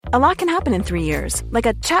A lot can happen in 3 years, like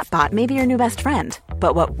a chatbot may be your new best friend.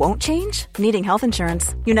 But what won't change? Needing health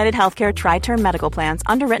insurance. United Healthcare Tri-Term Medical Plans,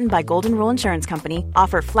 underwritten by Golden Rule Insurance Company,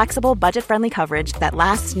 offer flexible, budget-friendly coverage that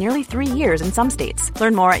lasts nearly 3 years in some states.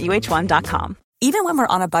 Learn more at uh1.com. Even when we're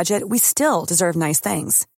on a budget, we still deserve nice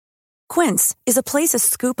things. Quince is a place to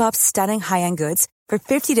scoop up stunning high-end goods for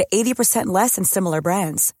 50 to 80% less than similar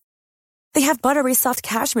brands. They have buttery soft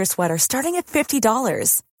cashmere sweaters starting at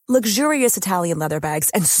 $50, luxurious Italian leather bags,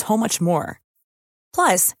 and so much more.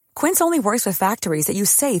 Plus, Quince only works with factories that use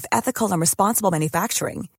safe, ethical, and responsible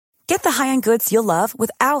manufacturing. Get the high-end goods you'll love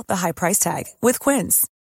without the high price tag with Quince.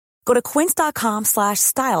 Go to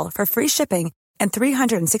quince.com/style for free shipping and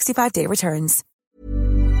 365-day returns.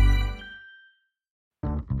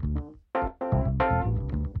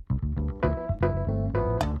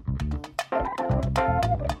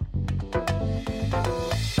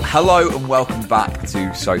 Hello and welcome back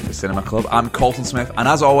to Sofa Cinema Club. I'm Colton Smith, and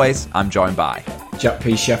as always, I'm joined by Jack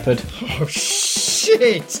P. Shepherd. Oh,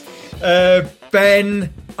 shit.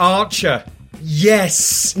 Ben Archer.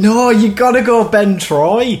 Yes. No, you gotta go Ben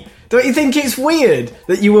Troy. Don't you think it's weird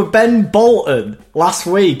that you were Ben Bolton last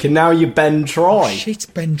week and now you're Ben Troy? Oh, shit,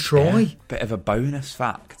 Ben Troy. Yeah, bit of a bonus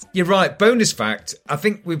fact. You're right, bonus fact. I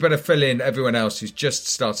think we better fill in everyone else who's just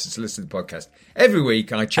started to listen to the podcast. Every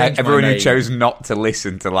week I change my name. Everyone who chose not to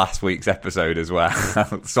listen to last week's episode as well.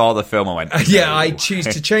 Saw the film and went... Yeah, I choose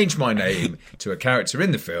to change my name to a character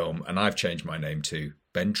in the film, and I've changed my name to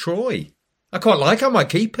Ben Troy. I quite like it. I might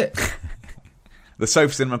keep it. The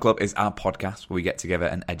Sofa Cinema Club is our podcast where we get together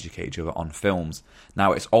and educate each other on films.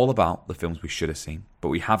 Now, it's all about the films we should have seen, but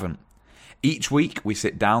we haven't. Each week, we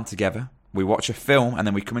sit down together, we watch a film, and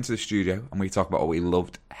then we come into the studio and we talk about what we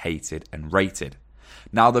loved, hated, and rated.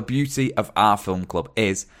 Now, the beauty of our film club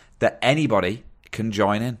is that anybody can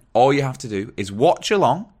join in. All you have to do is watch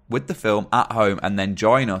along with the film at home and then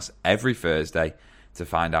join us every Thursday to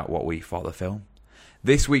find out what we thought of the film.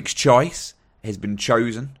 This week's choice has been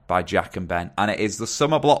chosen by Jack and Ben, and it is the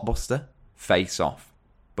summer blockbuster, Face Off.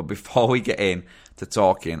 But before we get in to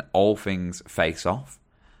talking all things Face Off,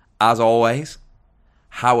 as always,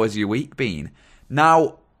 how has your week been?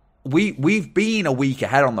 Now, we've been a week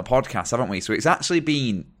ahead on the podcast, haven't we? So it's actually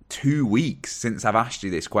been 2 weeks since I've asked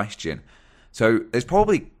you this question. So there's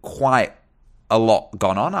probably quite a lot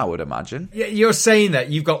gone on, I would imagine. Yeah, you're saying that.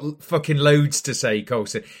 You've got fucking loads to say,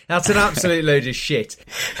 Coulson. That's an absolute load of shit.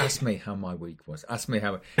 Ask me how my week was. Ask me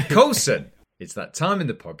how... Coulson, it's that time in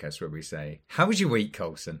the podcast where we say, how was your week,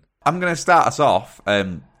 Coulson? I'm going to start us off. I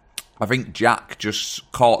think Jack just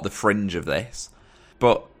caught the fringe of this.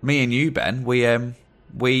 But me and you, Ben, we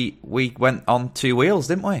went on two wheels,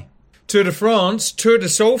 didn't we? Tour de France, Tour de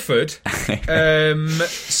Salford,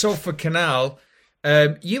 Salford Canal.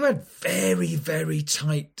 You had very, very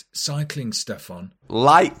tight cycling stuff on.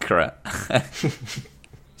 Lycra.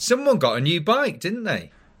 Someone got a new bike, didn't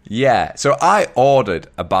they? Yeah, so I ordered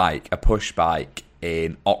a bike, a push bike,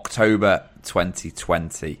 in October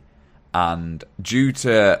 2020. And due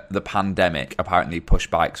to the pandemic, apparently push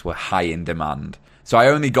bikes were high in demand. So I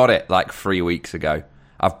only got it like 3 weeks ago.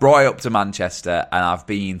 I've brought it up to Manchester and I've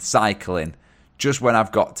been cycling just when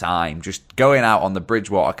I've got time. Just going out on the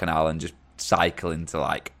Bridgewater Canal and just cycling to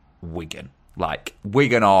like Wigan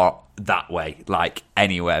or that way, like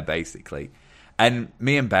anywhere basically. And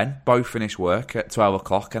me and Ben both finished work at 12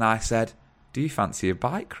 o'clock and I said, do you fancy a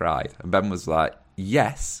bike ride? And Ben was like,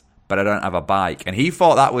 yes, but I don't have a bike. And he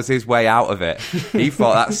thought that was his way out of it. He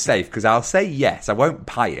thought that's safe because I'll say yes, I won't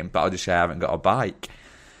pay him, but I'll just say I haven't got a bike.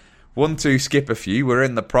 1, 2, skip a few. We're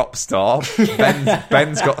in the prop store.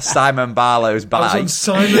 Ben's got Simon Barlow's bike. I was on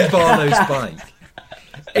Simon Barlow's bike.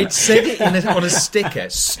 It said it on a sticker,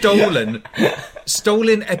 stolen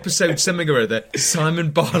episode something or other,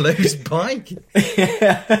 Simon Barlow's bike.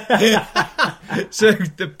 So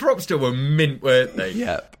the prop store were mint, weren't they?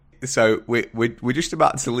 Yep. So we're just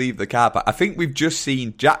about to leave the car park. I think we've just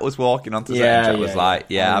seen Jack was walking onto set and Jack was like,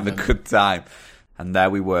 have a good time. And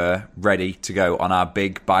there we were, ready to go on our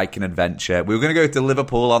big biking adventure. We were going to go to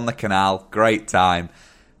Liverpool on the canal. Great time.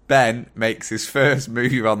 Ben makes his first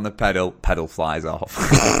move on the pedal. Pedal flies off.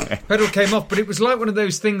 Pedal came off, but it was like one of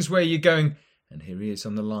those things where you're going, and here he is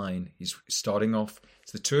on the line. He's starting off.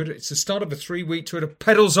 It's the start of a 3-week tour.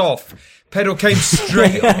 Pedal's off. Pedal came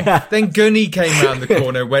straight off. Then Gunny came round the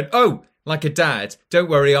corner and went, oh, like a dad, don't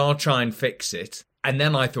worry, I'll try and fix it. And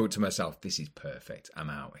then I thought to myself, this is perfect.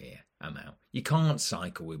 I'm out here. I'm out. You can't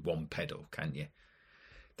cycle with one pedal, can you?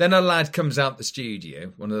 Then a lad comes out the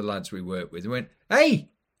studio, one of the lads we work with, and went, hey,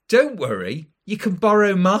 don't worry, you can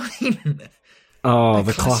borrow mine. Oh,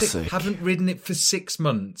 the classic. Haven't ridden it for 6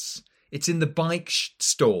 months. It's in the bike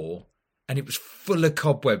store, and it was full of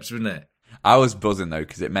cobwebs, wasn't it? I was buzzing though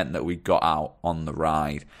because it meant that we got out on the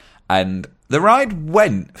ride, and the ride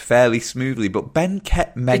went fairly smoothly. But Ben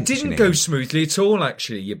kept mentioning it didn't go smoothly at all.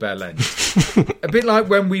 Actually, you bell end. A bit like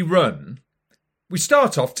when we run, we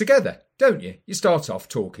start off together, don't you? You start off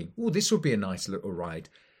talking. Oh, this would be a nice little ride.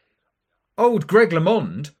 Old Greg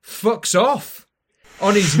LeMond fucks off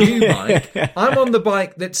on his new bike. I'm on the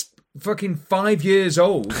bike that's fucking 5 years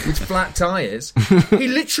old with flat tyres. He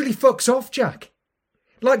literally fucks off, Jack.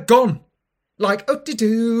 Like gone. Like,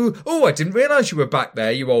 oh, I didn't realise you were back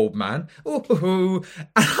there, you old man. Oh,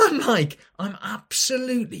 and I'm like, I'm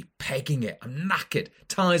absolutely pegging it. I'm knackered.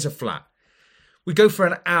 Tyres are flat. We go for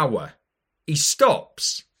an hour. He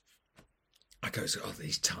stops. I goes, oh,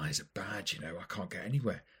 these tyres are bad, you know. I can't get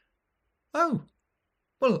anywhere. Oh,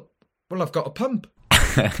 well, I've got a pump.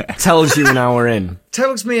 Tells you an hour in.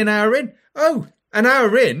 Tells me an hour in. Oh, an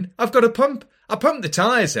hour in, I've got a pump. I pumped the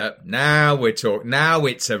tyres up. Now we're talking. Now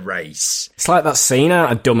it's a race. It's like that scene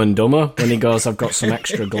out of Dumb and Dumber when he goes, I've got some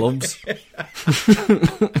extra gloves.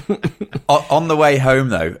 On the way home,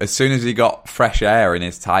 though, as soon as he got fresh air in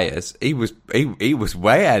his tyres, he was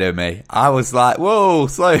way ahead of me. I was like, whoa,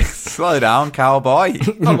 slow down, cowboy.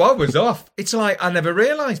 Oh, I was off. It's like I never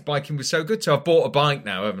realised biking was so good. So I've bought a bike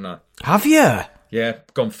now, haven't I? Have you? Yeah,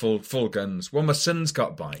 gone full guns. Well, my son's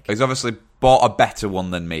got a bike. He's obviously bought a better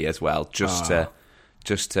one than me as well, just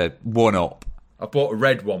to one up. I bought a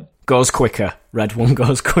red one. Goes quicker. Red one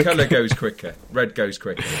goes quicker. Colour goes quicker. Red goes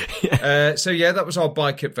quicker. So that was our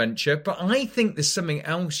bike adventure. But I think there's something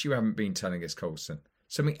else you haven't been telling us, Colson.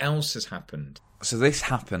 Something else has happened. So this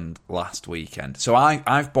happened last weekend. So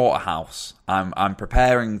I've bought a house. I'm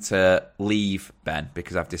preparing to leave Ben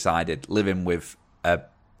because I've decided living with a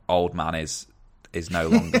old man is no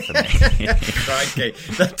longer for me. Crikey,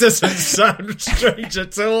 that doesn't sound strange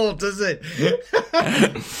at all, does it?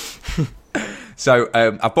 So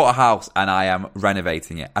I've bought a house and I am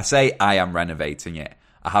renovating it. I say I am renovating it.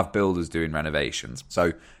 I have builders doing renovations.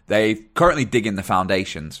 So they're currently digging the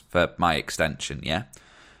foundations for my extension, yeah?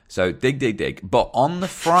 So dig. But on the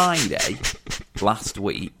Friday last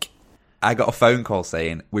week, I got a phone call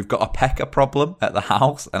saying, we've got a pecker problem at the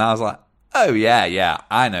house. And I was like, oh, yeah,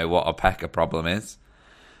 I know what a pecker problem is.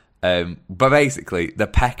 But basically, the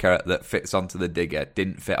pecker that fits onto the digger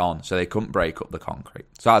didn't fit on, so they couldn't break up the concrete.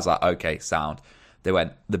 So I was like, okay, sound. They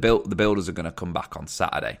went, the builders are going to come back on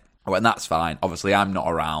Saturday. I went, that's fine. Obviously, I'm not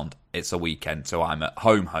around. It's a weekend, so I'm at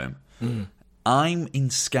home. I'm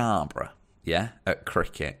in Scarborough, yeah, at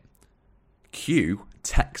cricket. Cue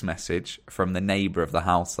text message from the neighbour of the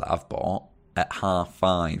house that I've bought at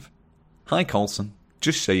 5:30. Hi, Colson.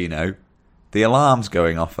 Just so you know, the alarm's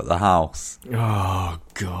going off at the house. Oh,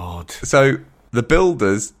 God. So the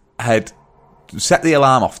builders had set the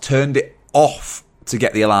alarm off, turned it off to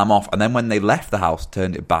get the alarm off, and then when they left the house,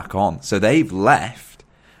 turned it back on. So they've left,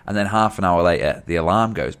 and then half an hour later, the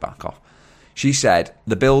alarm goes back off. She said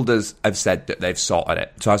the builders have said that they've sorted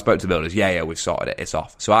it. So I spoke to the builders. Yeah, we've sorted it. It's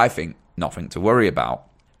off. So I think nothing to worry about.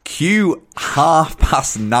 Cue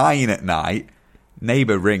 9:30 at night.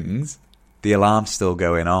 Neighbour rings. The alarm's still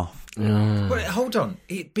going off. Wait, hold on.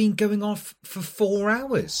 It'd been going off for 4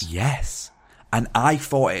 hours. Yes. And I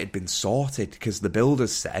thought it had been sorted because the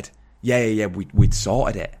builders said, yeah, we'd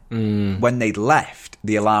sorted it. When they'd left,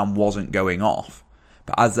 the alarm wasn't going off.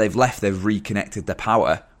 But as they've left, they've reconnected the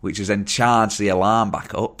power, which has then charged the alarm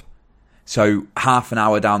back up. So half an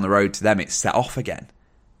hour down the road to them, it's set off again.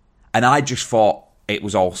 And I just thought it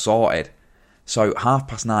was all sorted. So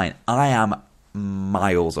 9:30, I am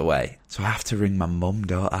miles away. So I have to ring my mum,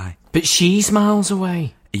 don't I? But she's miles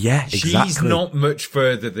away. Yeah, exactly. She's not much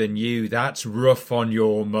further than you. That's rough on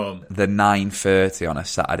your mum. The 9:30 on a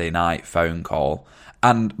Saturday night phone call.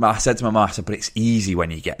 And I said to my mum, I said, but it's easy when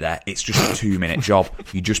you get there. It's just a 2-minute job.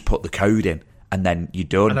 You just put the code in and then you're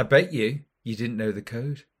done. And I bet you didn't know the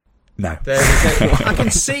code. No. There we go. I can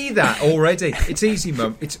see that already. It's easy,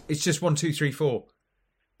 Mum. It's just 1, 2, 3, 4.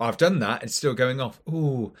 I've done that. It's still going off.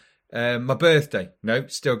 Ooh, my birthday. No,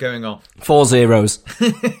 still going off. 4 zeros.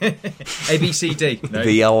 A, B, C, D. No.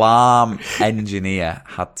 The alarm engineer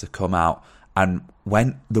had to come out. And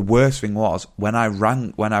the worst thing was, when I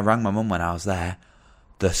rang my mum when I was there,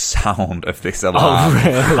 the sound of this alarm,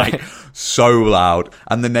 really? like so loud.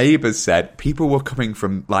 And the neighbours said people were coming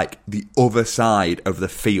from like the other side of the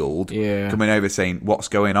field, coming over saying, "What's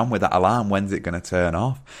going on with that alarm? When's it going to turn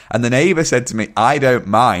off?" And the neighbour said to me, "I don't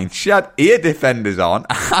mind." She had ear defenders on.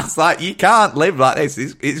 I was like, "You can't live like this.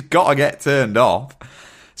 It's got to get turned off."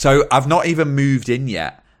 So I've not even moved in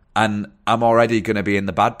yet, and I'm already going to be in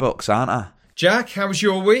the bad books, aren't I? Jack, how was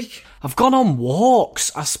your week? I've gone on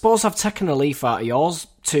walks. I suppose I've taken a leaf out of yours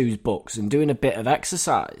two's books and doing a bit of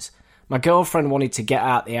exercise, my girlfriend wanted to get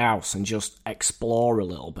out the house and just explore a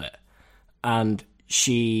little bit. And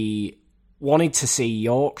she wanted to see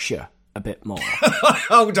Yorkshire a bit more.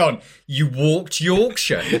 Hold on. You walked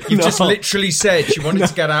Yorkshire? You just literally said she wanted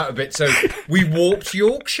to get out a bit, so we walked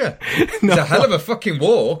Yorkshire. It's a hell of a fucking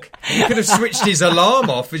walk. You could have switched his alarm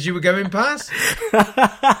off as you were going past.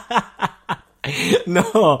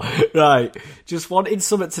 No, right. Just wanted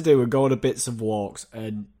something to do and go on a bits of walks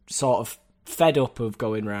and sort of fed up of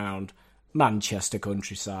going round Manchester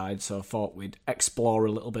countryside, so I thought we'd explore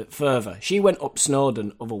a little bit further. She went up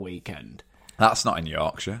Snowdon other weekend. That's not in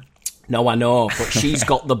Yorkshire. No, I know, but she's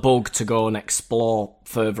got the bug to go and explore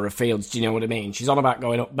further afield. Do you know what I mean? She's on about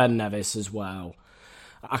going up Ben Nevis as well.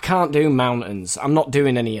 I can't do mountains. I'm not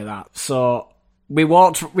doing any of that. So we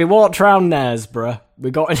walked round Knaresborough. We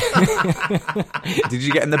got Did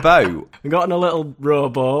you get in the boat? We got in a little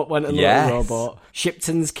rowboat. Went in a Yes. little rowboat.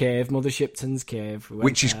 Shipton's Cave, Mother Shipton's Cave. We went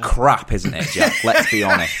Which is there. crap, isn't it, Jack? Let's be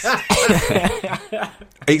honest.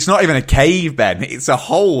 It's not even a cave, Ben. It's a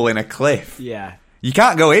hole in a cliff. Yeah. You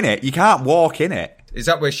can't go in it. You can't walk in it. Is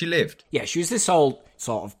that where she lived? Yeah, she was this old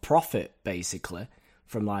sort of prophet, basically,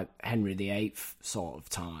 from like Henry VIII sort of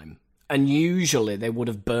time. And usually they would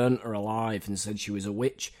have burnt her alive and said she was a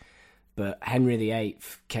witch. But Henry VIII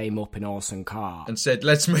came up in horse and cart. And said,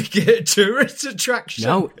 let's make it a tourist attraction.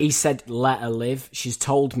 No, he said, let her live. She's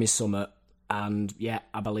told me something. And yeah,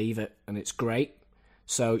 I believe it. And it's great.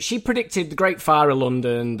 So she predicted the Great Fire of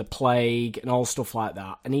London, the plague, and all stuff like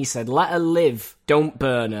that. And he said, let her live. Don't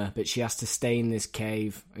burn her, but she has to stay in this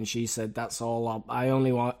cave. And she said, that's all. I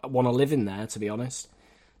only want to live in there, to be honest.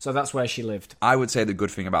 So that's where she lived. I would say the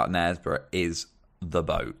good thing about Knaresborough is the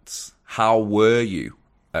boats. How were you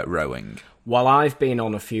at rowing? Well, I've been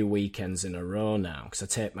on a few weekends in a row now, because I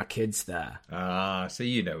take my kids there. Ah, so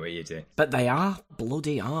you know what you do. But they are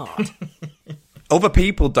bloody hard. Other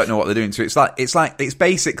people don't know what they're doing, so it's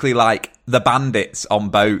basically like the bandits on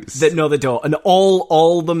boats. No, they don't. And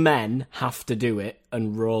all the men have to do it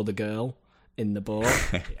and row the girl in the boat.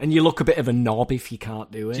 And you look a bit of a knob if you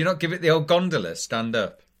can't do it. Do you not give it the old gondola, stand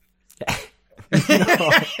up?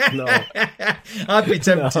 No. I'd be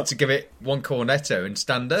tempted to give it one cornetto and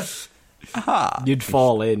stand up. You'd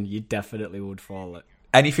fall in. You definitely would fall in.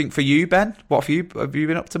 Anything for you, Ben? What for you? Have you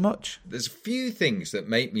been up to much? There's a few things that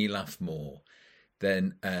make me laugh more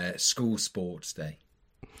than school sports day.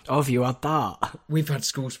 Oh, have you had that? We've had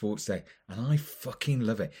school sports day, and I fucking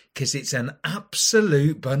love it because it's an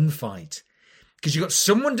absolute bun fight. Because you've got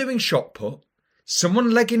someone doing shot put,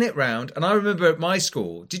 someone legging it round, and I remember at my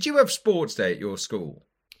school, did you have sports day at your school?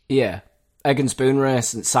 Yeah. Egg and spoon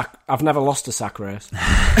race and sack. I've never lost a sack race.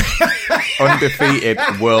 Undefeated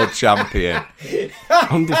world champion.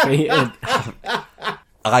 Undefeated.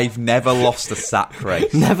 I've never lost a sack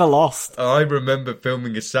race. Never lost. I remember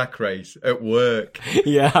filming a sack race at work.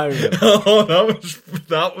 Yeah, I remember. Oh,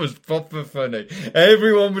 that was proper funny.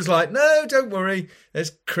 Everyone was like, no, don't worry.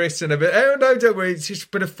 There's Chris and a bit. Oh, no, don't worry. It's just a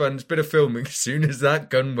bit of fun. It's a bit of filming. As soon as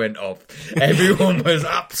that gun went off, everyone was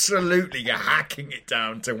absolutely hacking it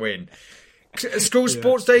down to win. School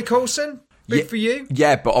sports day, Coulson? Big for you?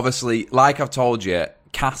 Yeah, but obviously, like I've told you,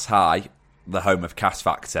 Cass the home of Cass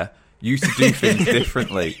Factor, used to do things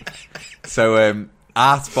differently. So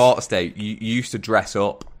our sports day, you used to dress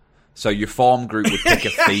up. So your form group would pick a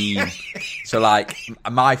theme. So like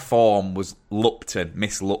my form was Lupton.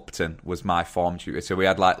 Miss Lupton was my form tutor. So we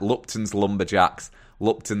had like Lupton's Lumberjacks,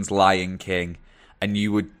 Lupton's Lion King, and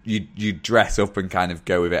you'd dress up and kind of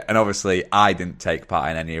go with it. And obviously I didn't take part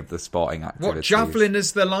in any of the sporting activities. What, javelin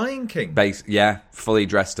as the Lion King? Yeah, fully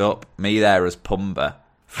dressed up. Me there as Pumba.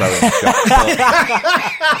 Throwing shots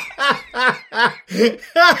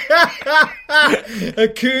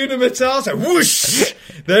Hakuna Matata. Whoosh!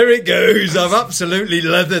 There it goes. I've absolutely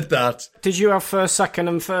leathered that. Did you have first, second,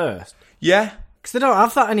 and first? Yeah. Because they don't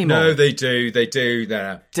have that anymore. No, they do. They do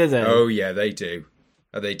now. Do they? Oh, yeah, they do.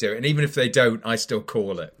 Oh, they do. And even if they don't, I still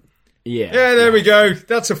call it. Yeah. Yeah, there we go.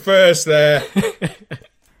 That's a first there.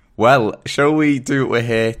 Well, shall we do what we're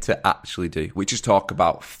here to actually do, which is talk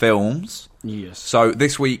about films? Yes. So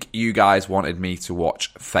this week, you guys wanted me to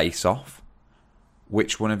watch Face Off.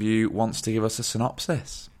 Which one of you wants to give us a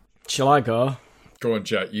synopsis? Shall I go? Go on,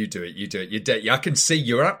 Jack. You do it. You do it. I can see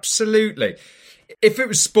you're absolutely... If it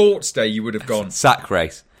was sports day, you would have gone... Sack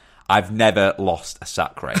race. I've never lost a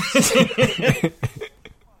sack race.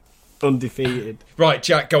 Undefeated. Right,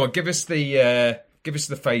 Jack, go on. Give us the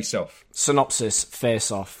face-off. Synopsis,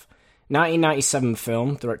 Face Off. 1997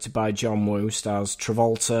 film, directed by John Woo, stars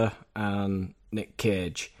Travolta and Nick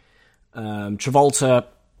Cage. Travolta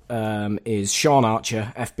is Sean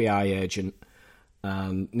Archer, FBI agent,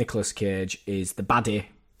 and Nicolas Cage is the baddie,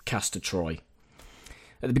 Castor Troy.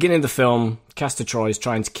 At the beginning of the film, Castor Troy is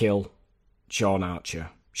trying to kill Sean Archer.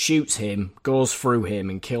 Shoots him, goes through him,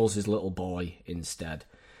 and kills his little boy instead.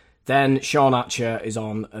 Then Sean Archer is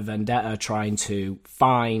on a vendetta trying to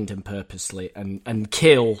find and purposely and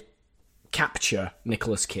capture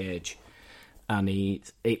Nicolas Cage. And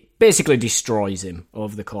it basically destroys him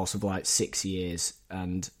over the course of like 6 years.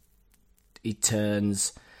 And he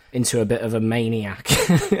turns into a bit of a maniac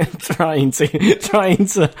trying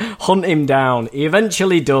to hunt him down. He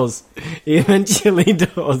eventually does.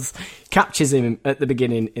 Captures him at the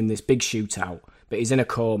beginning in this big shootout, but he's in a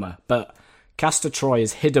coma. But Castor Troy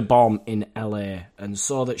has hid a bomb in LA, and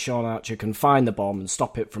so that Sean Archer can find the bomb and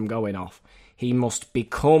stop it from going off, he must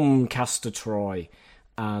become Castor Troy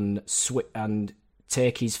and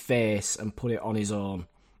take his face and put it on his own.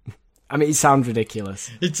 I mean, it sounds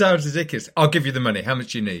ridiculous. It sounds ridiculous. I'll give you the money. How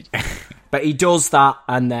much do you need? But he does that,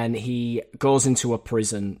 and then he goes into a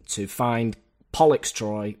prison to find Pollux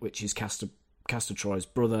Troy, which is Castor Troy's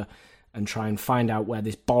brother, and try and find out where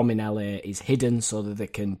this bomb in LA is hidden so that they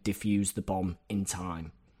can defuse the bomb in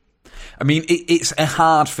time. I mean, it's a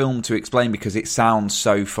hard film to explain because it sounds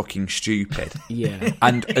so fucking stupid. Yeah.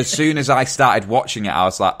 And as soon as I started watching it, I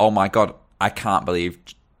was like, oh my God, I can't believe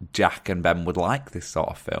Jack and Ben would like this sort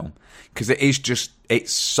of film. Because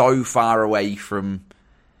it's so far away from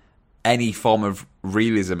any form of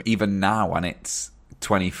realism, even now, and it's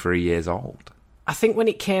 23 years old. I think when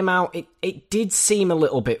it came out, it did seem a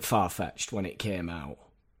little bit far-fetched when it came out.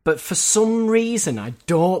 But for some reason, I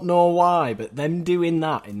don't know why, but them doing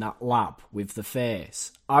that in that lab with the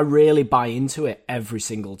face, I really buy into it every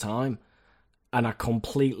single time. And I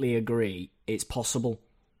completely agree, it's possible.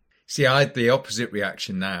 See, I had the opposite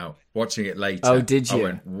reaction now, watching it later. Oh, did you? I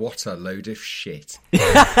went, what a load of shit.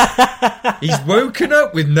 He's woken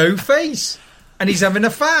up with no face, and he's having a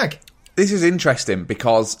fag. This is interesting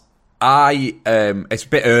because it's a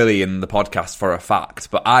bit early in the podcast for a fact,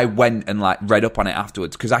 but I went and read up on it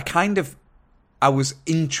afterwards because I was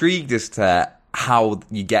intrigued as to how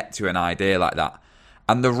you get to an idea like that.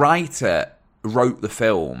 And the writer wrote the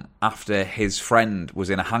film after his friend was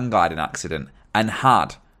in a hang gliding accident and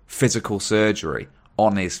had physical surgery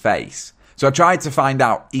on his face. So I tried to find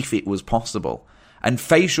out if it was possible. And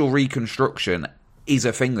facial reconstruction is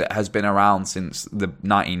a thing that has been around since the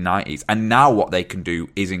 1990s. And now what they can do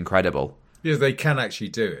is incredible. Yeah, they can actually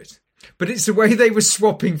do it. But it's the way they were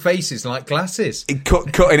swapping faces like glasses.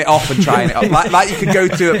 Cutting it off and trying it up. Like you could go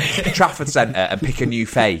to a Trafford Centre and pick a new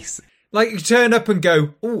face. Like you turn up and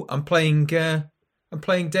go, oh, I'm playing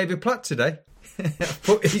David Platt today.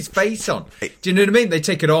 Put his face on. Do you know what I mean? They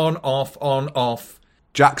take it on, off.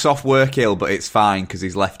 Jack's off work ill, but it's fine because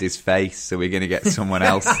he's left his face, so we're going to get someone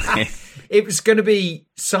else in. It was going to be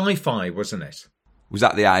sci-fi, wasn't it? Was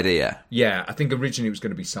that the idea? Yeah, I think originally it was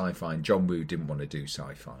going to be sci-fi, and John Woo didn't want to do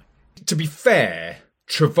sci-fi. To be fair,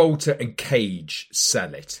 Travolta and Cage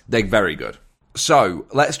sell it. They're very good. So,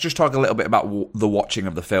 let's just talk a little bit about the watching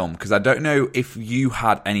of the film, because I don't know if you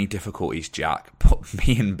had any difficulties, Jack, but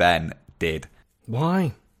me and Ben did.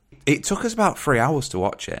 Why? It took us about 3 hours to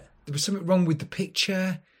watch it. There was something wrong with the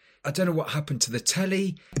picture. I don't know what happened to the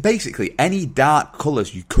telly. Basically, any dark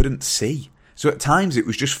colours you couldn't see. So at times it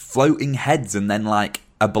was just floating heads and then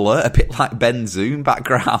a blur, a bit like Ben's Zoom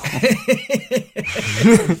background.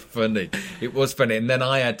 Funny. It was funny. And then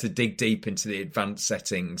I had to dig deep into the advanced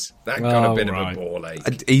settings. That got a bit of a ball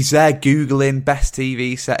ache. He's there Googling best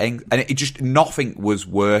TV settings and it just, nothing was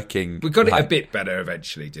working. We got it a bit better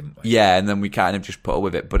eventually, didn't we? Yeah, and then we kind of just put up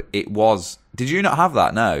with it. But it was... Did you not have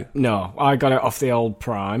that? No. No, I got it off the old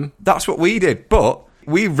Prime. That's what we did. But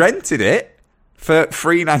we rented it for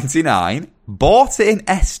 $3.99, bought it in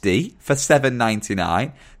SD for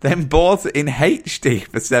 $7.99, then bought it in HD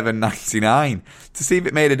for $7.99 to see if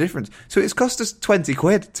it made a difference. So it's cost us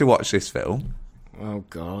 £20 to watch this film. Oh,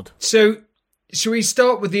 God. So, shall we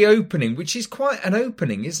start with the opening, which is quite an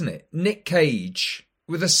opening, isn't it? Nick Cage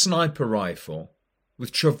with a sniper rifle,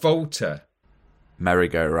 with Travolta.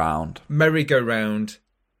 Merry-go-round,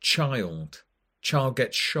 child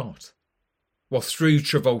gets shot. Well, through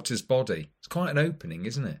Travolta's body. It's quite an opening,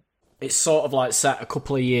 isn't it? It's sort of set a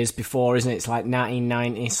couple of years before, isn't it? It's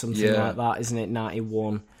 1990, something like that, isn't it?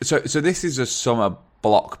 91. So this is a summer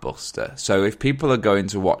blockbuster. So if people are going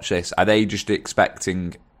to watch this, are they just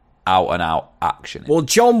expecting out-and-out action? Well,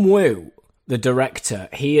 John Woo, the director,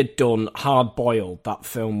 he had done Hard Boiled, that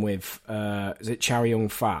film with, is it Chow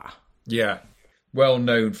Yun-fat? Yeah. Well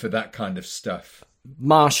known for that kind of stuff.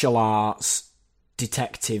 Martial arts,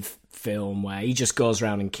 detective film where he just goes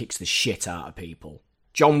around and kicks the shit out of people.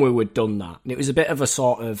 John Woo had done that. And it was a bit of a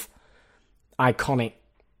sort of... iconic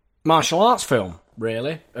martial arts film,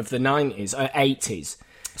 really, of the 90s, 80s.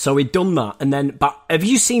 So he'd done that, and then... But have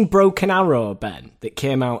you seen Broken Arrow, Ben, that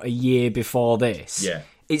came out a year before this? Yeah.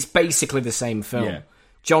 It's basically the same film. Yeah.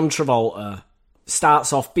 John Travolta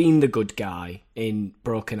starts off being the good guy in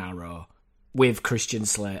Broken Arrow with Christian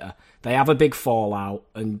Slater. They have a big fallout,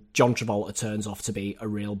 and John Travolta turns off to be a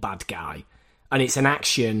real bad guy. And it's an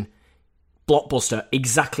action blockbuster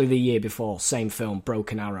exactly the year before, same film,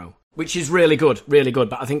 Broken Arrow, which is really good,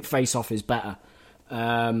 but I think Face Off is better.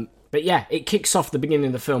 But yeah, it kicks off the beginning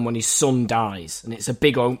of the film when his son dies, and it's a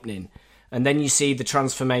big opening. And then you see the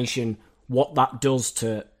transformation, what that does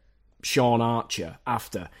to Sean Archer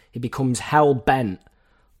after. He becomes hell-bent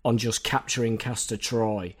on just capturing Castor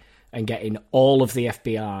Troy and getting all of the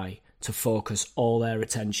FBI to focus all their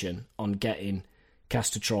attention on getting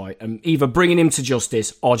Castor Troy and either bringing him to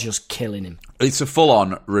justice or just killing him. It's a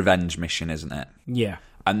full-on revenge mission, isn't it? Yeah.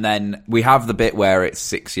 And then we have the bit where it's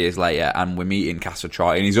 6 years later and we're meeting Castor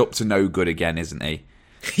Troy and he's up to no good again, isn't he?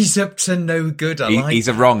 He's up to no good. He's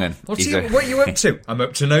a wrong un. What are you up to? I'm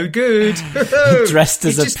up to no good. Dressed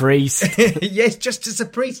as a priest. Yes, just as a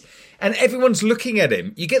priest. And everyone's looking at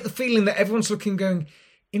him. You get the feeling that everyone's looking going,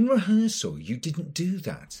 in rehearsal, you didn't do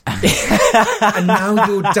that. And now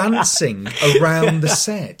you're dancing around the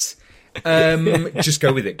set. Just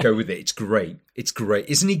go with it. It's great.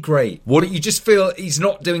 Isn't he great? But you just feel he's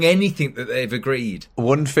not doing anything that they've agreed.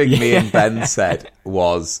 One thing me and Ben said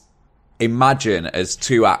was, imagine as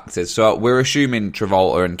two actors, so we're assuming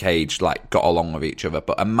Travolta and Cage got along with each other,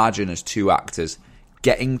 but imagine as two actors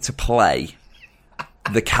getting to play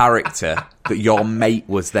the character that your mate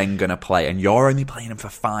was then going to play, and you're only playing him for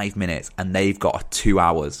 5 minutes, and they've got 2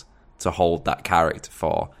 hours to hold that character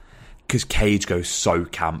for. Because Cage goes so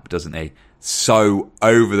camp, doesn't he? So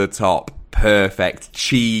over the top, perfect,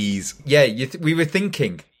 cheese. Yeah, we were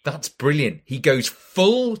thinking, that's brilliant. He goes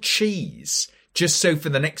full cheese, just so for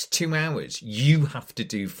the next 2 hours, you have to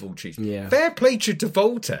do full cheese. Yeah. Fair play to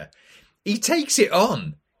Travolta. He takes it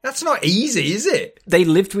on. That's not easy, is it? They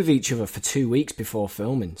lived with each other for 2 weeks before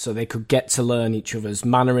filming, so they could get to learn each other's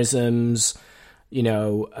mannerisms,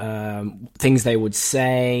 things they would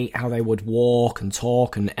say, how they would walk and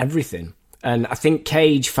talk and everything. And I think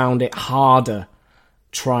Cage found it harder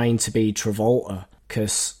trying to be Travolta,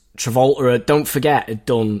 because Travolta, don't forget, had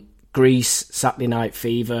done Grease, Saturday Night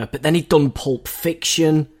Fever, but then he'd done Pulp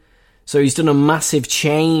Fiction, so he's done a massive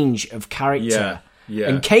change of character. Yeah.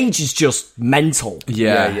 And Cage is just mental.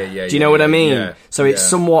 Yeah. Do you know what I mean? Yeah. So it's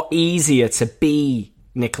somewhat easier to be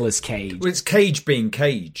Nicolas Cage. Well, it's Cage being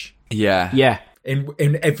Cage. Yeah. Yeah.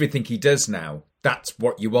 In everything he does now, that's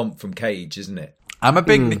what you want from Cage, isn't it? I'm a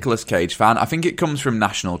big Nicolas Cage fan. I think it comes from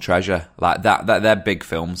National Treasure. That they're big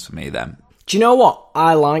films for me, them. Do you know what?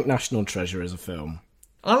 I like National Treasure as a film.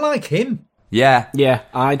 I like him. Yeah. Yeah,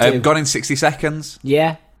 I do. Gone in 60 Seconds.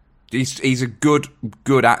 Yeah. He's a good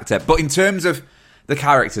actor. But in terms of the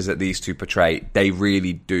characters that these two portray, they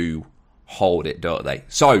really do hold it, don't they?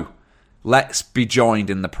 So, let's be joined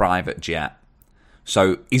in the private jet.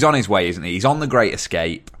 So, he's on his way, isn't he? He's on the Great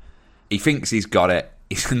Escape. He thinks he's got it.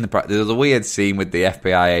 He's in there's a weird scene with the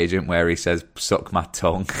FBI agent where he says, "Suck my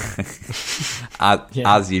tongue,"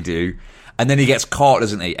 as you do. And then he gets caught,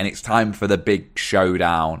 doesn't he? And it's time for the big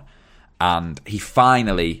showdown. And he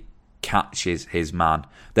finally catches his man.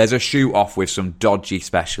 There's a shoot-off with some dodgy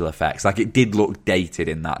special effects. It did look dated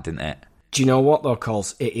in that, didn't it? Do you know what, though,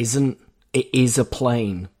 Coles? It isn't. It is a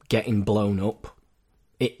plane getting blown up.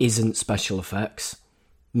 It isn't special effects.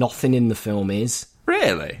 Nothing in the film is.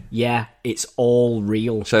 Really? Yeah, it's all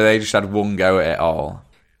real. So they just had one go at it all?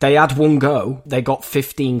 They had one go. They got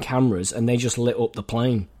 15 cameras, and they just lit up the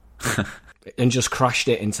plane. And just crashed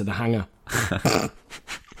it into the hangar.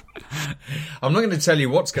 I'm not going to tell you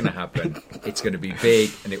what's going to happen. It's going to be big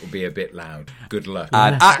and it will be a bit loud. Good luck.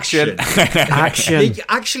 And action. Action.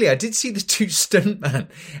 Actually, I did see the two stuntmen,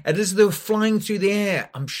 and as they were flying through the air,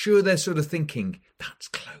 I'm sure they're sort of thinking, that's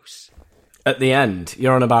close. At the end.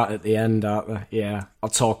 You're on about at the end, aren't they? Yeah, I'll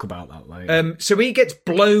talk about that later. So he gets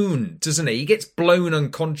blown, doesn't he? He gets blown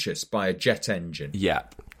unconscious by a jet engine. Yeah.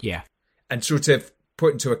 Yeah. And sort of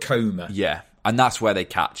put into a coma. Yeah. And that's where they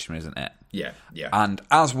catch him, isn't it? Yeah. And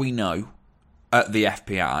as we know, at the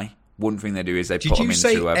FBI, one thing they do is they put him into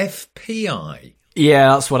Did you say FPI?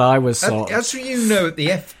 Yeah, that's what I was sort of. As you know, at the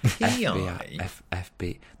FPI.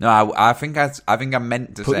 FB. No, I think I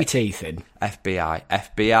meant to Put say your teeth in. FBI.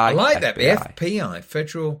 I like FBI. that. The FBI,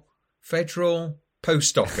 Federal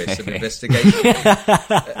Post Office of Investigation.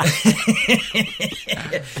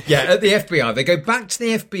 Yeah, at the FBI. They go back to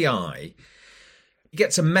the FBI. He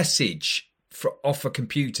gets a message off a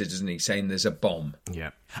computer, doesn't he, saying there's a bomb.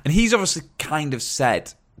 Yeah. And he's obviously kind of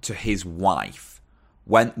said to his wife,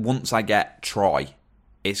 once I get Troy,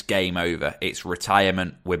 it's game over. It's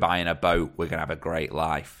retirement. We're buying a boat. We're going to have a great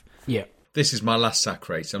life. Yeah. This is my last sack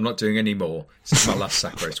race. I'm not doing any more. This is my last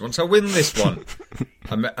sack race. Once I win this one,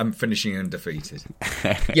 I'm finishing undefeated.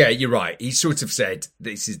 Yeah, you're right. He sort of said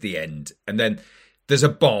this is the end. And then there's a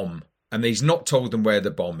bomb, and he's not told them where the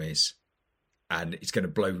bomb is. And it's going to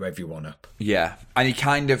blow everyone up. Yeah, and he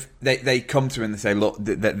kind of they come to him and they say, "Look,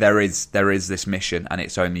 there is this mission, and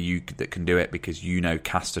it's only you that can do it because you know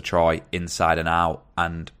Castor Troy inside and out.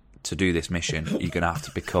 And to do this mission, you're going to have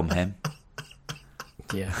to become him."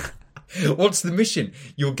 Yeah. What's the mission?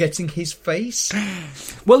 You're getting his face?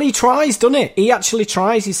 Well, he tries, doesn't it? He actually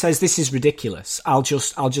tries. He says, "This is ridiculous. I'll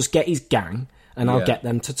just get his gang and I'll get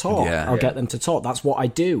them to talk. I'll get them to talk. That's what I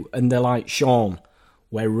do." And they're like, "Sean,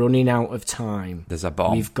 we're running out of time. There's a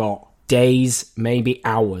bomb. We've got days, maybe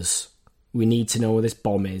hours. We need to know where this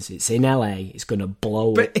bomb is. It's in LA. It's going to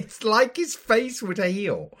blow But up." it's like his face would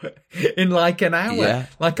heal in like an hour. Yeah.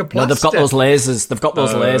 Like a No, plaster. they've got those lasers. They've got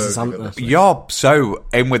those lasers, haven't they? You're so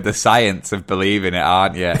in with the science of believing it,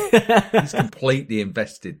 aren't you? He's completely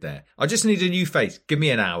invested there. I just need a new face. Give me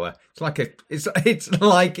an hour. It's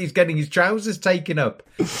like he's getting his trousers taken up.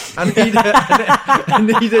 I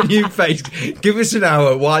need a new face. Give us an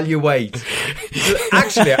hour while you wait.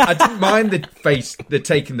 Actually, I didn't mind the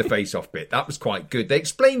taking the face off bit. That was quite good. They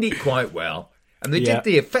explained it quite well. And they did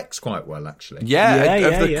the effects quite well, actually.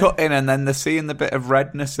 Yeah, the cutting and then the seeing the bit of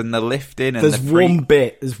redness and the lifting and There's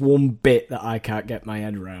one bit that I can't get my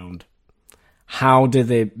head around. How do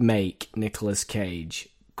they make Nicolas Cage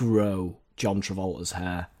grow John Travolta's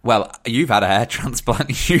hair? Well, you've had a hair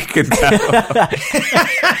transplant, you can tell.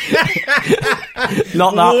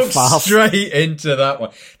 Not that Walk fast. straight into that one.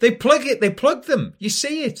 They plug them. You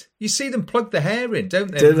see it. You see them plug the hair in,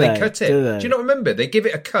 don't they? Do And they they? cut it. Do they? Do you not remember? They give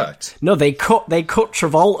it a cut. No, they cut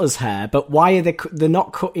Travolta's hair, but why are they're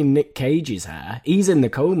not cutting Nick Cage's hair? He's in the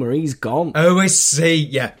coma. He's gone. Oh, I see.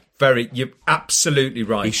 Yeah, you're absolutely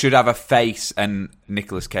right. He should have a face and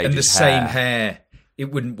Nicolas Cage's And the same hair.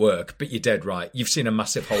 It wouldn't work, but you're dead right. You've seen a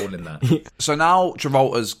massive hole in that. So now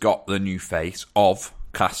Travolta's got the new face of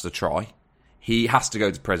Castor Troy. He has to go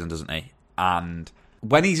to prison, doesn't he? And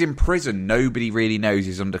when he's in prison, nobody really knows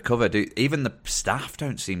he's undercover. Even the staff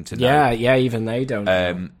don't seem to know. Yeah, even they don't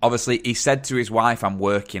know. Obviously, he said to his wife, "I'm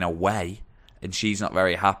working away," and she's not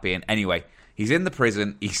very happy. And anyway, he's in the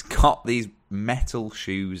prison. He's got these metal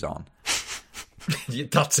shoes on.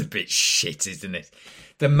 That's a bit shit, isn't it?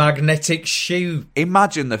 The magnetic shoe.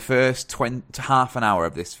 Imagine the first half an hour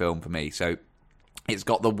of this film for me. So it's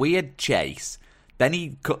got the weird chase, then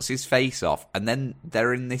he cuts his face off, and then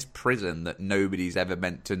they're in this prison that nobody's ever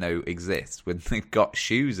meant to know exists, when they've got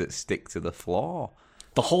shoes that stick to the floor.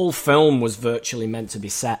 The whole film was virtually meant to be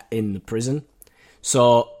set in the prison.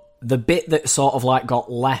 So the bit that sort of like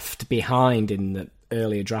got left behind in the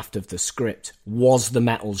earlier draft of the script was the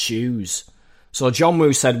metal shoes. So John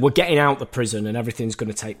Woo said, "We're getting out the prison and everything's going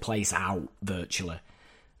to take place out, virtually.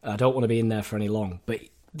 I don't want to be in there for any long." But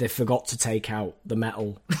they forgot to take out the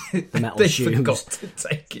metal They shoes. forgot to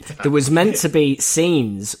take it out. There was meant to be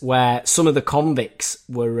scenes where some of the convicts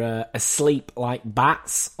were asleep like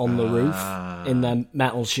bats on the roof in their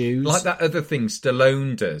metal shoes. Like that other thing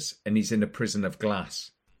Stallone does, and he's in a prison of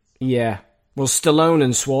glass. Yeah. Well, Stallone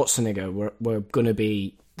and Schwarzenegger were going to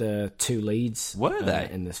be the two leads. Were they?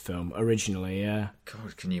 In this film, originally, yeah.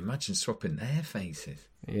 God, can you imagine swapping their faces?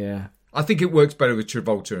 Yeah. I think it works better with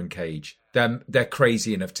Travolta and Cage. They're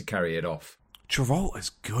crazy enough to carry it off. Travolta's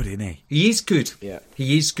good, isn't he? He is good. Yeah.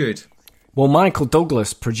 He is good. Well, Michael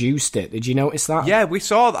Douglas produced it. Did you notice that? Yeah, we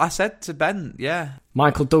saw that. I said to Ben, yeah.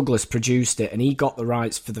 Michael Douglas produced it, and he got the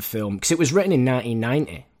rights for the film, because it was written in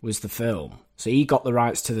 1990, was the film. So he got the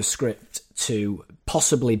rights to the script to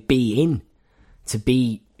possibly be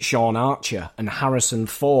Sean Archer, and Harrison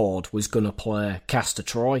Ford was going to play Castor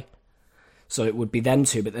Troy. So it would be them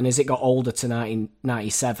two, but then as it got older to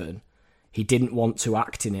 1997, he didn't want to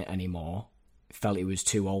act in it anymore. He felt he was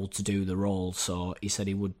too old to do the role, so he said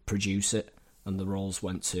he would produce it, and the roles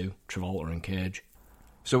went to Travolta and Cage.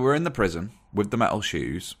 So we're in the prison with the metal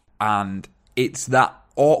shoes, and it's that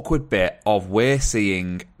awkward bit of we're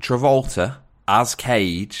seeing Travolta as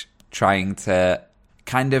Cage trying to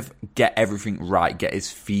kind of get everything right, get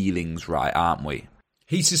his feelings right, aren't we?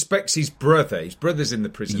 He suspects his brother. His brother's in the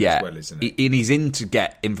prison as well, isn't he? And he's in to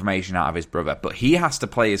get information out of his brother, but he has to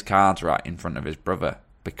play his cards right in front of his brother,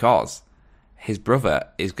 because his brother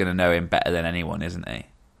is going to know him better than anyone, isn't he?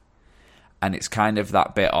 And it's kind of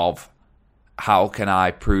that bit of, how can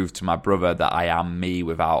I prove to my brother that I am me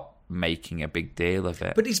without making a big deal of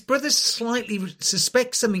it. But his brother slightly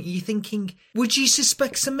suspects something. You're thinking, would you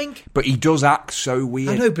suspect something? But he does act so weird.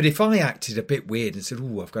 I know, but if I acted a bit weird and said,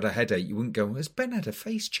 "Oh, I've got a headache," you wouldn't go, "Has Ben had a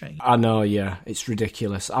face change?" I know, yeah. It's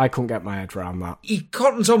ridiculous. I couldn't get my head around that. He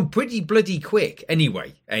cottons on pretty bloody quick.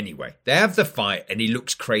 Anyway, they have the fight and he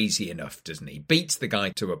looks crazy enough, doesn't he? Beats the guy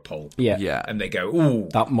to a pulp. Yeah. And they go, "Ooh."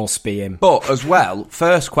 That must be him. But as well,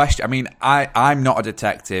 first question, I mean, I'm not a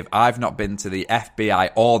detective. I've not been to the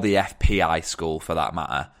FBI or the FPI school for that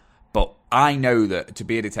matter. But I know that to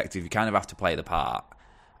be a detective, you kind of have to play the part,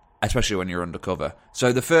 especially when you're undercover.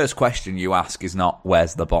 So the first question you ask is not,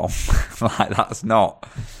 where's the bomb? Like, that's not...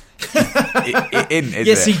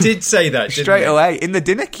 Yes, he did say that, straight away, in the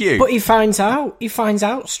dinner queue. But he finds out. He finds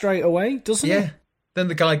out straight away, doesn't he? Yeah. Then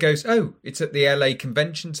the guy goes, "Oh, it's at the LA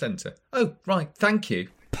Convention Centre." "Oh, right, thank you."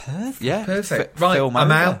 Perfect. Yeah. Perfect. Right, film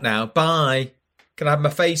I'm over. out now. Bye. Can I have my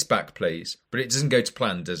face back, please? But it doesn't go to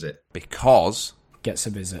plan, does it? Because... Gets a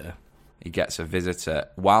visitor. He gets a visitor.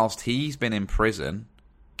 Whilst he's been in prison,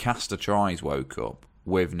 Castor Troy's woke up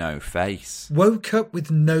with no face. Woke up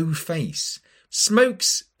with no face.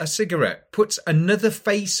 Smokes a cigarette, puts another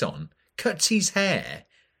face on, cuts his hair,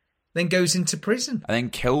 then goes into prison. And then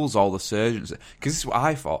kills all the surgeons. Because this is what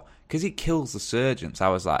I thought. Because he kills the surgeons, I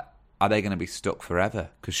was like, are they going to be stuck forever?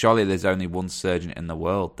 Because surely there's only one surgeon in the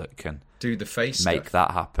world that can do the face make stuff.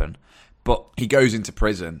 that happen. But he goes into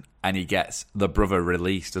prison and he gets the brother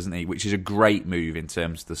released, doesn't he? Which is a great move in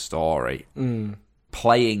terms of the story.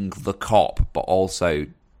 Playing the cop, but also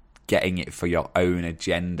getting it for your own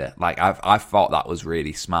agenda. Like, I thought that was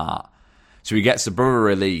really smart. So he gets the brother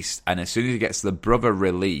released, and as soon as he gets the brother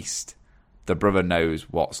released, the brother knows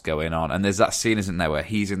what's going on. And there's that scene, isn't there, where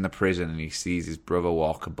he's in the prison and he sees his brother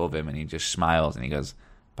walk above him and he just smiles and he goes,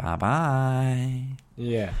 "Bye-bye."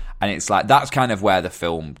 Yeah. And it's like, that's kind of where the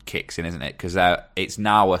film kicks in, isn't it? Because it's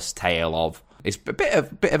now a tale of... It's a bit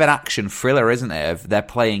of an action thriller, isn't it? Of they're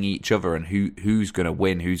playing each other and who's going to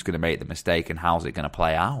win, who's going to make the mistake, and how's it going to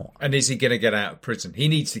play out. And is he going to get out of prison? He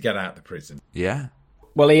needs to get out of the prison. Yeah.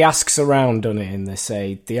 Well, he asks around, doesn't he? And they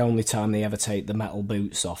say the only time they ever take the metal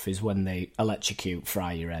boots off is when they electrocute,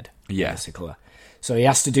 fry your head, basically. So he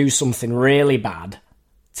has to do something really bad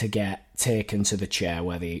to get taken to the chair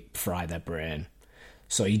where they fry their brain.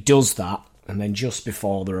 So he does that, and then just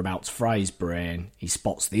before they're about to fry his brain, he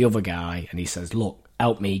spots the other guy, and he says, "Look,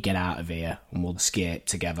 help me get out of here, and we'll escape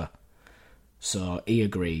together." So he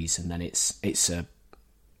agrees, and then it's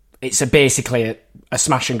basically a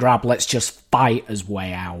smash and grab. Let's just fight his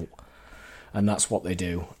way out, and that's what they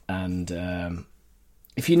do. And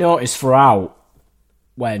if you notice throughout,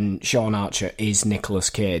 when Sean Archer is Nicolas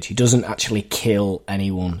Cage, he doesn't actually kill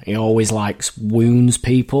anyone. He always wounds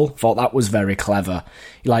people. Thought that was very clever.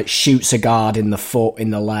 He shoots a guard in the foot,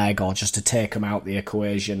 in the leg, or just to take him out the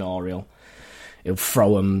equation, or he'll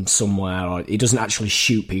throw him somewhere, or he doesn't actually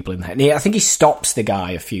shoot people in the head. And I think he stops the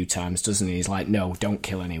guy a few times, doesn't he? He's like, "No, don't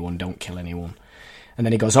kill anyone, don't kill anyone." And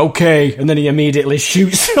then he goes, "Okay," and then he immediately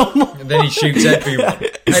shoots someone. And then he shoots everyone.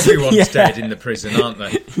 Everyone's dead in the prison, aren't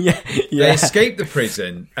they? Yeah. They escape the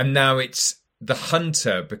prison, and now it's the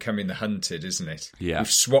hunter becoming the hunted, isn't it? Yeah. We've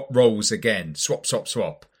swapped roles again. Swap.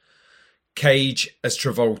 Cage as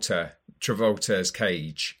Travolta as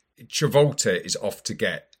Cage. Travolta is off to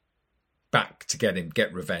get him,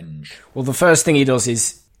 get revenge. Well, the first thing he does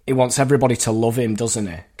is he wants everybody to love him, doesn't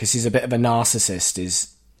he? Because he's a bit of a narcissist,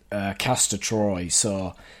 is Castor Troy.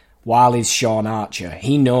 So while he's Sean Archer,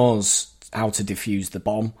 he knows how to defuse the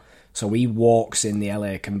bomb. So he walks in the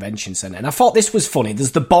LA Convention Centre. And I thought this was funny.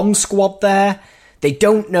 There's the bomb squad there. They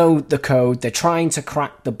don't know the code. They're trying to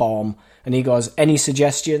crack the bomb. And he goes, "Any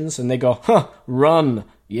suggestions?" And they go, "Run.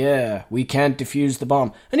 Yeah, we can't defuse the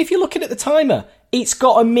bomb." And if you're looking at the timer, it's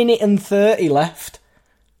got 1 minute and 30 left.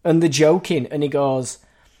 And they're joking. And he goes,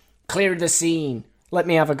 "Clear the scene. Let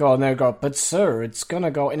me have a go." And they go, "But sir, it's going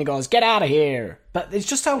to go." And he goes, "Get out of here." But it's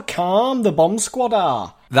just how calm the bomb squad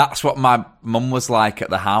are. That's what my mum was like at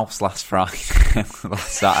the house last Friday,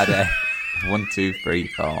 last Saturday. 1, 2, 3,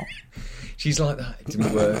 4. She's like that. It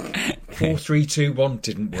didn't work. 4, 3, 2, 1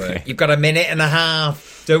 didn't work. You've got 1.5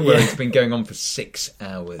 minutes. Don't worry, It's been going on for 6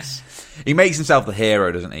 hours. He makes himself the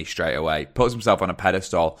hero, doesn't he, straight away? Puts himself on a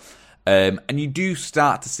pedestal. And you do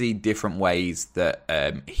start to see different ways that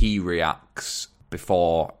he reacts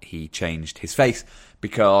before he changed his face.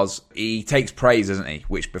 Because he takes praise, doesn't he?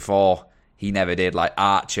 Which before he never did. Like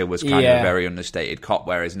Archer was kind of a very understated cop,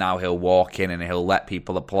 whereas now he'll walk in and he'll let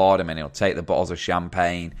people applaud him and he'll take the bottles of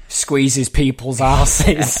champagne. Squeezes people's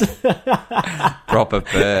asses. Proper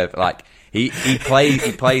perv. Like he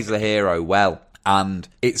plays the hero well. And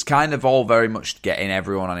it's kind of all very much getting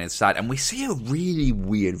everyone on his side. And we see a really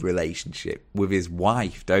weird relationship with his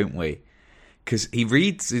wife, don't we? Because he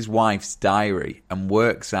reads his wife's diary and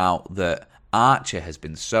works out that Archer has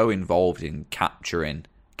been so involved in capturing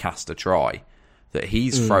Castor Troy that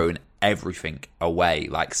he's thrown everything away.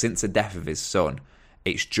 Like, since the death of his son,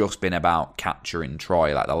 it's just been about capturing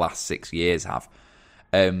Troy, like the last 6 years have.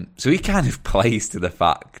 So he kind of plays to the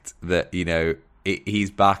fact that, you know, he's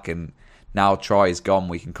back and now Troy's gone,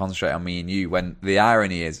 we can concentrate on me and you, when the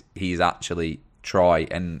irony is he's actually Troy,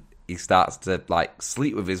 and he starts to, like,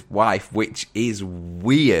 sleep with his wife, which is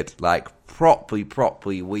weird, like,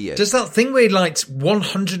 properly weird. Does that thing where he lights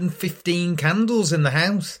 115 candles in the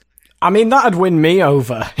house? I mean, that'd win me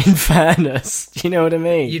over, in fairness. Do you know what I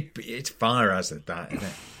mean? It's fire hazard, that, isn't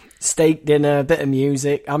it? Steak dinner, bit of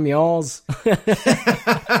music, I'm yours.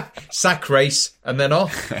 Sack race, and then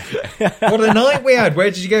off. What a night we had.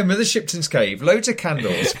 Where did you go? Mother Shipton's Cave. Loads of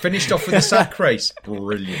candles. Finished off with a sack race.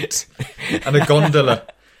 Brilliant. And a gondola.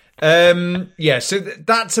 So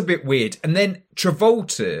that's a bit weird. And then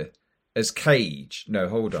Travolta as Cage. No,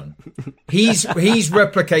 hold on. He's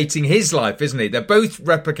replicating his life, isn't he? They're both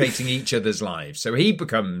replicating each other's lives. So he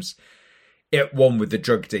becomes at one with the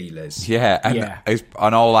drug dealers. Yeah,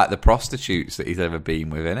 and all, like, the prostitutes that he's ever been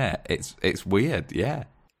with, innit? It's weird, yeah.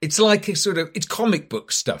 It's like it's comic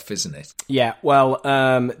book stuff, isn't it? Yeah, well,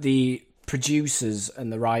 the producers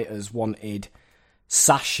and the writers wanted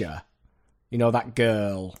Sasha, you know, that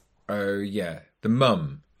girl. Oh, yeah. The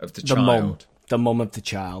mum of the child. The mum of the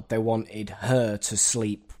child. They wanted her to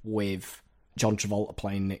sleep with John Travolta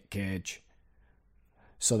playing Nick Cage.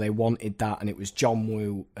 So they wanted that, and it was John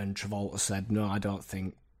Woo, and Travolta said, "No, I don't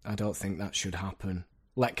think that should happen.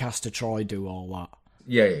 Let Castor Troy do all that."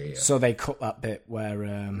 Yeah. So they cut that bit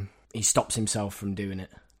where he stops himself from doing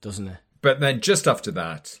it, doesn't he? But then just after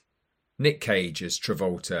that, Nick Cage as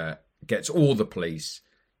Travolta gets all the police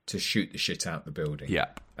to shoot the shit out the building. Yeah.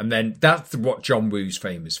 And then that's what John Woo's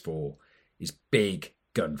famous for, is big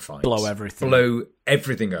gunfights. Blow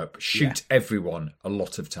everything up, shoot everyone a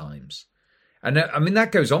lot of times. And I mean,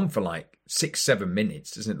 that goes on for like 6-7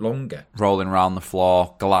 minutes, isn't it? Longer. Rolling around the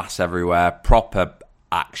floor, glass everywhere, proper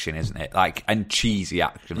action, isn't it? Like, and cheesy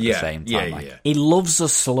action at the same time. Yeah. He loves a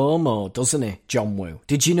slow-mo, doesn't he, John Woo?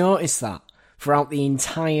 Did you notice that? Throughout the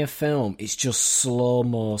entire film, it's just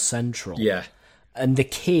slow-mo central. Yeah. And the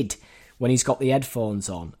kid, when he's got the headphones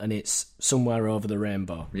on, and it's Somewhere Over the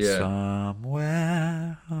Rainbow. Yeah.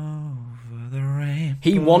 Somewhere over the rainbow.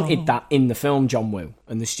 He wanted that in the film, John Woo.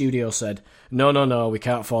 And the studio said, no, we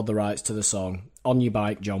can't afford the rights to the song. On your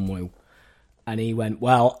bike, John Woo. And he went,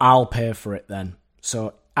 well, I'll pay for it then.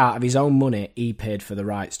 So out of his own money, he paid for the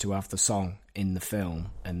rights to have the song in the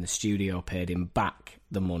film. And the studio paid him back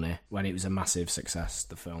the money when it was a massive success,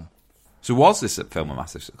 the film. So was this film a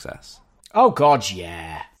massive success? Oh, God,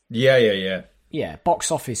 yeah. Yeah. Yeah,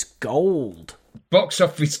 box office gold. Box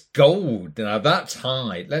office gold. Now, that's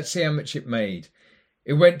high. Let's see how much it made.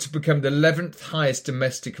 It went to become the 11th highest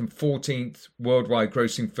domestic and 14th worldwide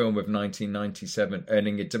grossing film of 1997,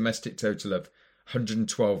 earning a domestic total of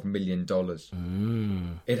 $112 million.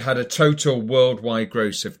 It had a total worldwide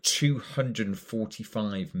gross of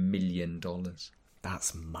 $245 million.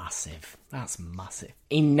 That's massive.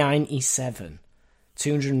 In 97,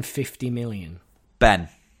 250 million. Ben,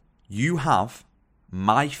 you have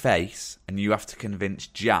my face and you have to convince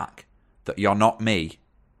Jack that you're not me,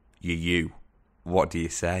 you're you. What do you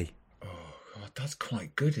say? Oh, God, that's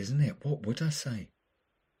quite good, isn't it? What would I say?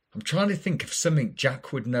 I'm trying to think of something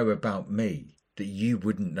Jack would know about me that you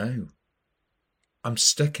wouldn't know. I'm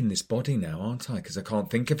stuck in this body now, aren't I? Because I can't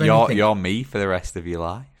think of anything. You're me for the rest of your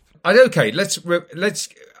life. Okay, let's.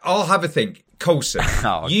 I'll have a think. Coulson,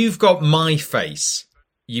 You've got my face.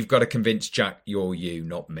 You've got to convince Jack you're you,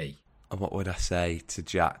 not me. What would I say to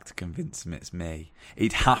Jack to convince him it's me?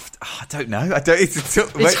 He'd have to... I don't know.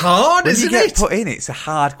 It's hard, isn't it? When you get put in, it's a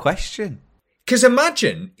hard question. Because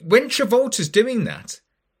imagine when Travolta's doing that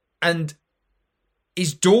and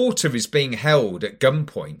his daughter is being held at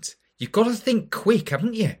gunpoint, you've got to think quick,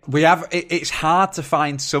 haven't you? It's hard to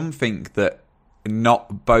find something that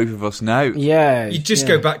not both of us know. Yeah. You just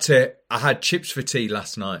go back to, I had chips for tea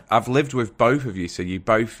last night. I've lived with both of you, so you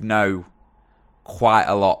both know quite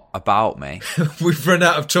a lot about me. We've run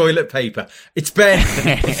out of toilet paper. It's Ben.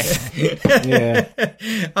 Yeah.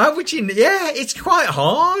 How would you? Yeah, it's quite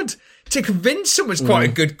hard to convince someone. It's quite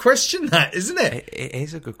a good question, that, isn't it? It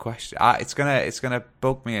is a good question. It's gonna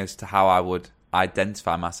bug me as to how I would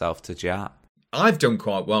identify myself to Jack. I've done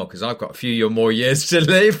quite well because I've got a few more years to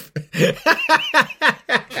live.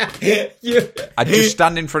 I'd just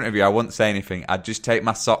stand in front of you. I wouldn't say anything. I'd just take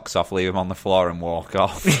my socks off, leave them on the floor, and walk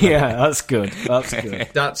off. Yeah, that's good. That's good.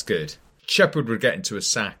 That's good. Shepherd would get into a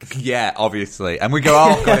sack. Yeah, obviously. And we go,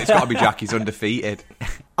 oh, God, it's got to be Jack. He's undefeated.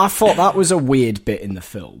 I thought that was a weird bit in the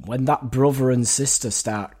film, when that brother and sister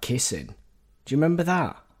start kissing. Do you remember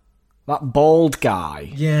that? That bald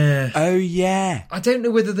guy. Yeah. Oh, yeah. I don't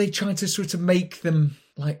know whether they tried to sort of make them,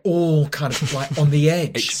 like, all kind of, like, on the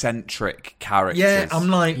edge. Eccentric characters. Yeah, I'm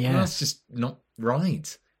like, Yeah. well, that's just not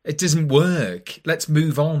right. It doesn't work. Let's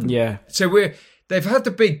move on. Yeah. So they've had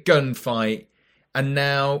the big gunfight, and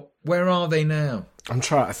now, where are they now? I'm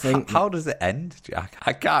trying to think. How does it end, Jack?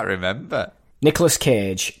 I can't remember. Nicolas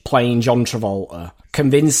Cage, playing John Travolta,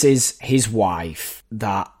 convinces his wife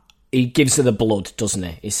that he gives her the blood, doesn't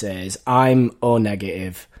he? He says, I'm O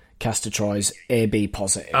negative, Castor Troy's AB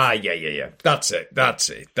positive. Yeah. That's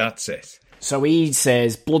it. So he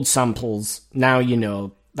says, blood samples, now you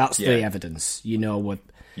know, that's Yeah. the evidence. You know what.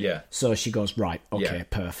 Yeah. So she goes, right, okay, Yeah.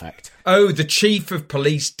 perfect. Oh, the chief of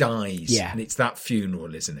police dies. Yeah. And it's that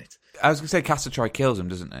funeral, isn't it? I was going to say Castor Troy kills him,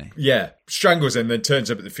 doesn't he? Yeah. Strangles him, then turns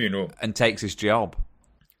up at the funeral. And takes his job.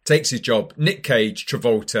 Takes his job. Nick Cage,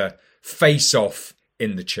 Travolta, face off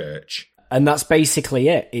in the church. And that's basically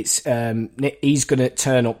it. It's he's going to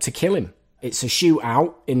turn up to kill him. It's a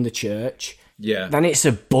shootout in the church. Yeah. Then it's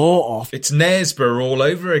a boat off. It's Knaresborough all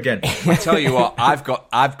over again. I tell you what, I've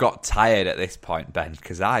got tired at this point, Ben,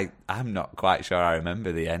 because I'm not quite sure I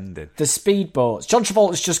remember the ending. The speedboats. John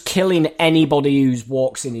Travolta's just killing anybody who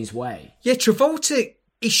walks in his way. Yeah, Travolta,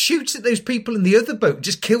 he shoots at those people in the other boat,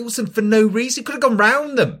 just kills them for no reason. He could have gone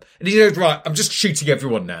round them. And he goes, right, I'm just shooting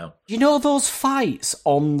everyone now. You know those fights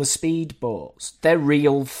on the speedboats? They're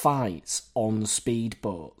real fights on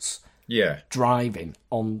speedboats. Yeah. Driving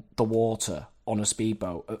on the water on a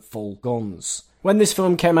speedboat at full guns. When this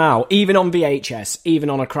film came out, even on VHS, even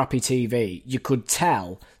on a crappy TV, you could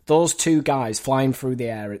tell those two guys flying through the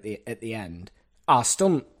air at the end are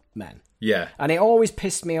stunt men. Yeah. And it always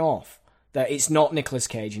pissed me off that it's not Nicolas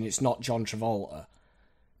Cage and it's not John Travolta.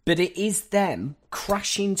 But it is them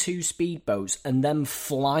crashing two speedboats and them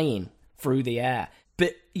flying through the air.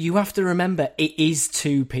 But you have to remember, it is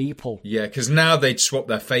two people. Yeah, because now they'd swap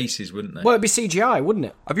their faces, wouldn't they? Well, it'd be CGI, wouldn't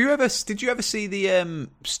it? Did you ever see the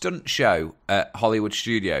stunt show at Hollywood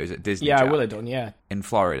Studios at Disney? Yeah, Jack, I will have done, yeah. in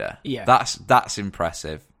Florida. Yeah. That's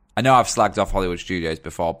impressive. I know I've slagged off Hollywood Studios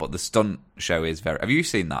before, but the stunt show is very... Have you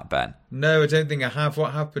seen that, Ben? No, I don't think I have.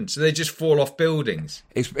 What happened? So they just fall off buildings?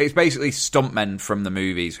 It's basically stuntmen from the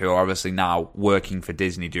movies who are obviously now working for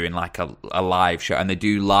Disney doing like a live show, and they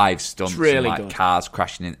do live stunts really and like good. cars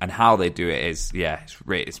crashing in, and how they do it is,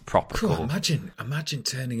 it's proper Cool. cool. Imagine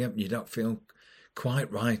turning up and you don't feel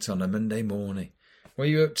quite right on a Monday morning. What are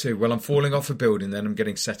you up to? Well, I'm falling off a building, then I'm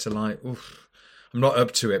getting set alight. Oof. I'm not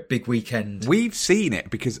up to it. Big weekend. We've seen it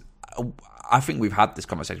because I think we've had this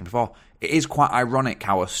conversation before. It is quite ironic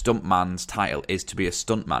how a stuntman's title is to be a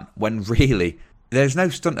stuntman, when really there's no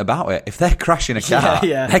stunt about it. If they're crashing a car,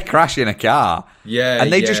 they're crashing a car. Yeah,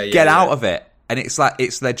 and they yeah, just yeah, get yeah. out of it. And it's like,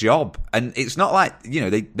 it's their job. And it's not like,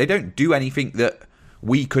 they don't do anything that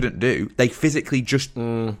we couldn't do. They physically just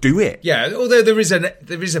do it. Yeah, although there is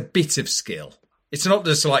a bit of skill. It's not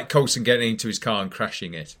just like Coulson getting into his car and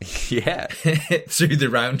crashing it Yeah. through the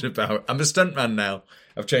roundabout. I'm a stuntman now.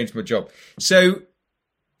 I've changed my job. So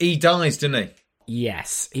he dies, doesn't he?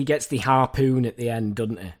 Yes, he gets the harpoon at the end,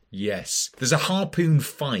 doesn't he? Yes. There's a harpoon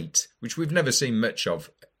fight, which we've never seen much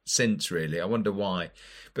of since, really. I wonder why.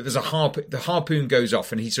 But there's the harpoon goes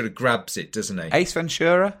off and he sort of grabs it, doesn't he? Ace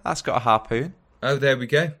Ventura, that's got a harpoon. Oh, there we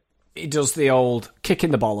go. He does the old kick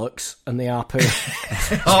in the bollocks and the harpoon.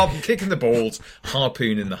 Kick in the balls,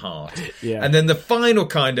 harpoon in the heart. Yeah. And then the final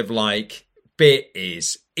kind of like bit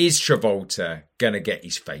is Travolta going to get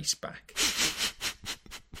his face back?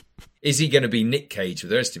 Is he going to be Nick Cage for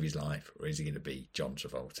the rest of his life, or is he going to be John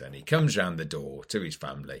Travolta? And he comes round the door to his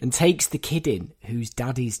family. And takes the kid in, whose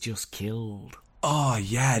daddy's just killed. Oh,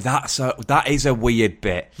 yeah, that is a weird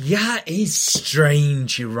bit. Yeah, it is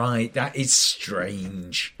strange, you're right. That is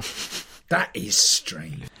strange. That is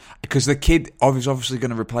strange. Because the kid is obviously going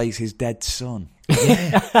to replace his dead son.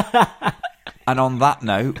 Yeah. And on that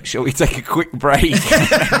note, shall we take a quick break and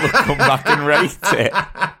then we'll come back and rate it?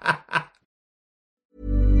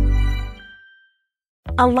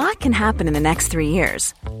 A lot can happen in the next 3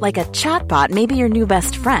 years. Like a chatbot may be your new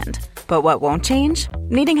best friend. But what won't change?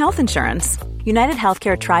 Needing health insurance. United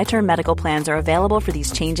Healthcare Tri-Term Medical Plans are available for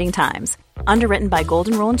these changing times. Underwritten by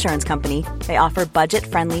Golden Rule Insurance Company, they offer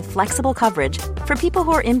budget-friendly, flexible coverage for people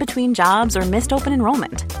who are in between jobs or missed open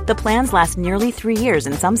enrollment. The plans last nearly 3 years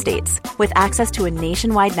in some states, with access to a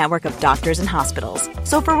nationwide network of doctors and hospitals.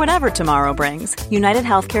 So for whatever tomorrow brings, United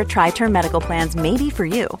Healthcare Tri-Term Medical Plans may be for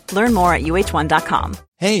you. Learn more at uh1.com.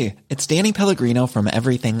 Hey, it's Danny Pellegrino from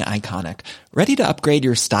Everything Iconic. Ready to upgrade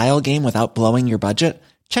your style game without blowing your budget?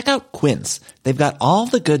 Check out Quince. They've got all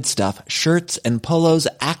the good stuff, shirts and polos,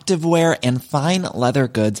 activewear, and fine leather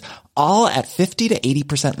goods, all at 50 to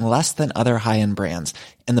 80% less than other high-end brands.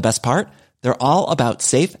 And the best part? They're all about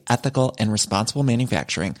safe, ethical, and responsible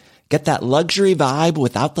manufacturing. Get that luxury vibe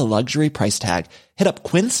without the luxury price tag. Hit up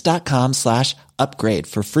quince.com/upgrade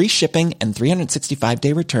for free shipping and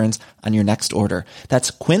 365-day returns on your next order.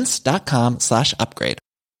 That's quince.com/upgrade.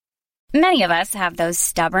 Many of us have those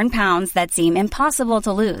stubborn pounds that seem impossible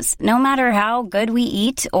to lose, no matter how good we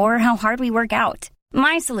eat or how hard we work out.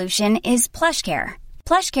 My solution is PlushCare.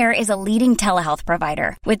 PlushCare is a leading telehealth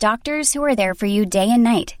provider with doctors who are there for you day and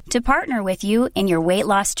night to partner with you in your weight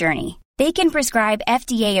loss journey. They can prescribe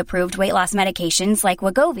FDA-approved weight loss medications like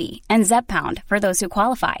Wegovy and Zepbound for those who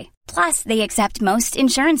qualify. Plus, they accept most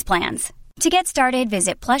insurance plans. To get started,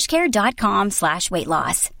 visit plushcare.com/weight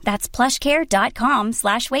loss. That's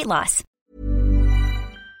plushcare.com/weight loss.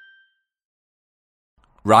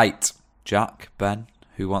 Right, Jack, Ben,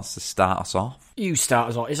 who wants to start us off? You start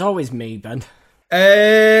us off. It's always me, Ben.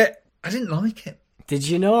 I didn't like it. Did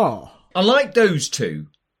you know? I like those two.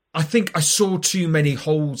 I think I saw too many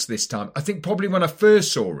holes this time. I think probably when I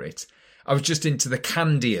first saw it, I was just into the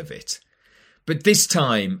candy of it. But this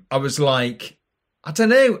time, I was like, I don't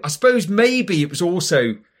know. I suppose maybe it was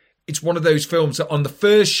also, it's one of those films that on the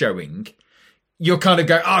first showing, you're kind of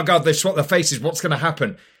going, oh God, they've swapped their faces. What's going to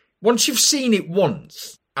happen? Once you've seen it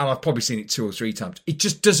once, and I've probably seen it 2 or 3 times, it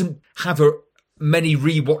just doesn't have many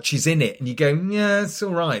rewatches in it. And you go, yeah, it's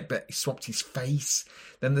all right. But he swapped his face.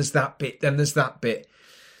 Then there's that bit. Then there's that bit.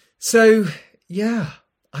 So, yeah,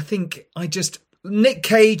 I think Nick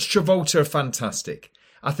Cage, Travolta are fantastic.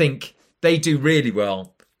 I think they do really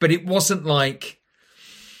well. But it wasn't like,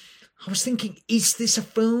 I was thinking, is this a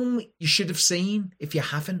film you should have seen? If you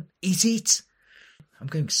haven't, is it? I'm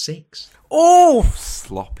going 6. Oh!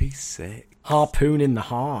 Sloppy 6. Harpoon in the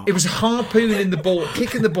heart. It was a harpoon in the ball,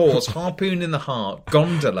 kicking the balls, harpoon in the heart,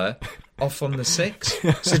 gondola off on the 6.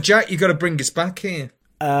 So, Jack, you got to bring us back here.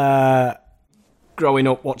 Growing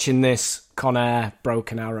up watching this, Con Air,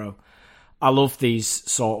 Broken Arrow, I love these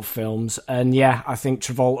sort of films. And yeah, I think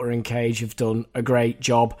Travolta and Cage have done a great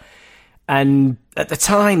job. And at the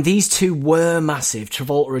time, these two were massive.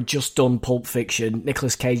 Travolta had just done Pulp Fiction.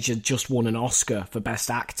 Nicolas Cage had just won an Oscar for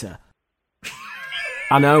Best Actor.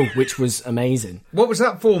 I know, which was amazing. What was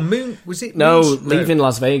that for? Moon? Was it? No, Leaving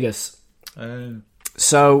Las Vegas.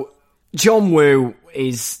 So, John Woo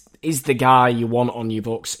is the guy you want on your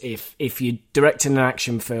books if you're directing an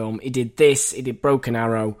action film. He did this, he did Broken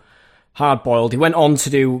Arrow, Hard Boiled. He went on to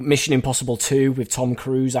do Mission Impossible 2 with Tom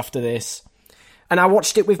Cruise after this. And I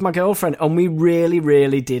watched it with my girlfriend, and we really,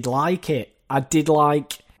 really did like it. I did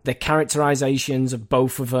like the characterizations of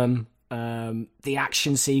both of them, the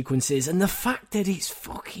action sequences, and the fact that it's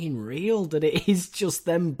fucking real, that it is just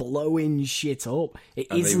them blowing shit up.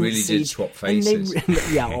 And they really did swap faces.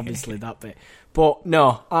 Yeah, obviously that bit. But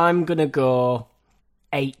no, I'm going to go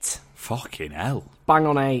 8. Fucking hell. Bang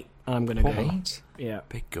on 8, I'm going to go. 8? Yeah.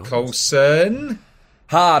 Big guns. Coulson?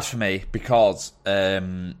 Hard for me because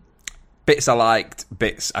bits I liked,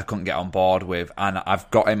 bits I couldn't get on board with, and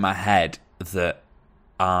I've got in my head that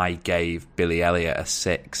I gave Billy Elliot a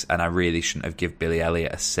 6, and I really shouldn't have given Billy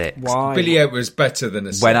Elliot a 6. Why? Billy Elliot was better than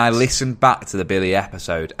a 6. When I listened back to the Billy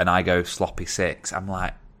episode and I go sloppy 6, I'm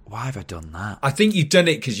like, why have I done that? I think you've done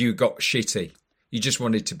it because you got shitty. You just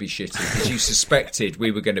wanted to be shitty because you suspected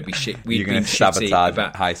we were going to be shit. We'd been shitty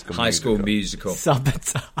about High School Musical.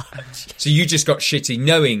 Sabotage. So you just got shitty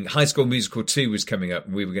knowing High School Musical 2 was coming up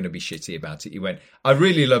and we were going to be shitty about it. You went, I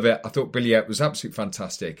really love it. I thought Billy Elliot was absolutely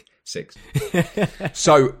fantastic. 6.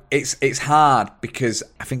 So it's hard because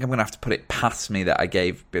I think I'm going to have to put it past me that I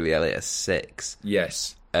gave Billy Elliot a 6.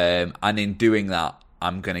 Yes. And in doing that,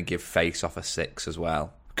 I'm going to give Face Off a 6 as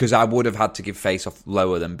well. Because I would have had to give Face Off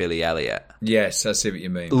lower than Billy Elliot. Yes, I see what you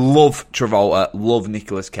mean. Love Travolta, love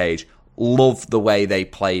Nicolas Cage, love the way they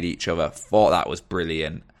played each other. Thought that was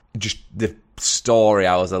brilliant. Just the story,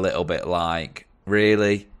 I was a little bit like,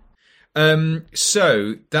 really?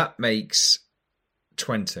 So that makes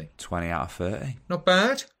 20. 20 out of 30. Not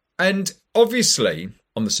bad. And obviously,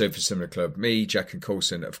 on the Sofa Cinema Club, me, Jack and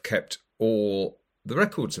Coulson have kept all the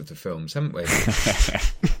records of the films, haven't we?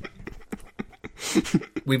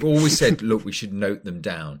 We've always said, look, we should note them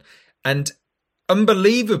down. And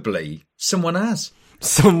unbelievably, someone has.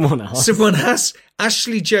 Someone has.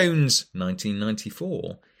 Ashley Jones,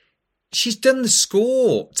 1994. She's done the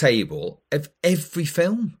score table of every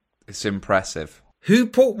film. It's impressive. Who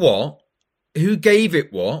put what? Who gave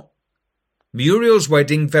it what? Muriel's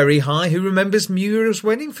Wedding, very high. Who remembers Muriel's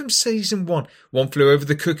Wedding from season 1? One Flew Over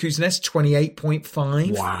the Cuckoo's Nest,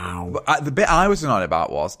 28.5. Wow. But the bit I was annoyed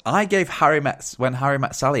about was I gave When Harry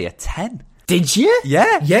Met Sally a 10. Did you?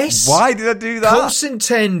 Yeah. Yes. Why did I do that? Coulson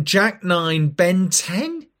 10, Jack 9, Ben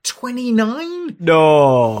 10, 29.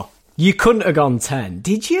 No. You couldn't have gone 10,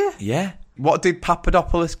 did you? Yeah. What did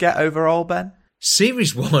Papadopoulos get overall, Ben?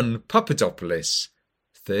 Series 1, Papadopoulos,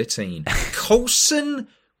 13. Coulson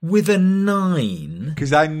with a 9.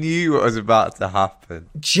 Because I knew what was about to happen.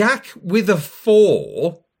 Jack with a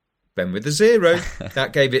 4. Ben with a 0.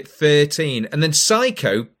 That gave it 13. And then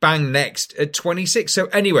Psycho, bang next at 26. So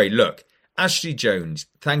anyway, look, Ashley Jones,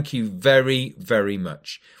 thank you very, very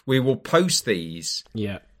much. We will post these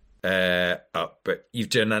up, but you've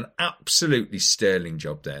done an absolutely sterling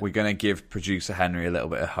job there. We're going to give producer Henry a little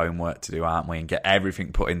bit of homework to do, aren't we? And get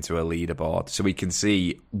everything put into a leaderboard so we can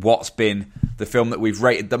see what's been the film that we've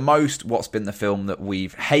rated the most, what's been the film that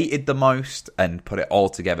we've hated the most, and put it all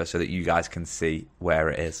together so that you guys can see where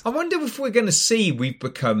it is. I wonder if we're going to see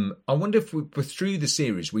I wonder if we're through the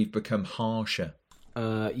series, we've become harsher.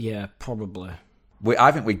 Yeah, probably.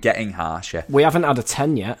 I think we're getting harsher. We haven't had a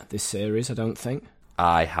 10 yet, this series, I don't think.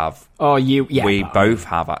 I have. Oh, you... Yeah. We both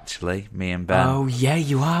have, actually, me and Ben. Oh, yeah,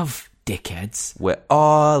 you have, dickheads. We're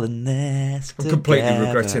all in this I'm completely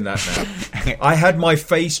regretting that now. I had my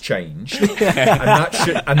face changed, and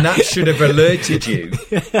that should have alerted you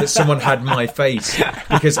that someone had my face,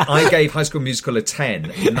 because I gave High School Musical a 10,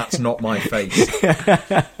 and that's not my face.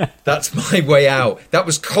 That's my way out. That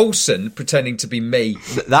was Coulson pretending to be me.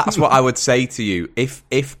 That's what I would say to you.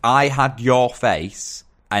 If I had your face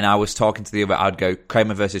and I was talking to the other, I'd go,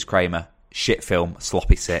 Kramer versus Kramer, shit film,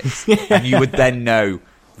 sloppy 6. And you would then know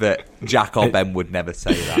that Jack or Ben would never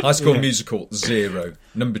say that. High School Musical, 0.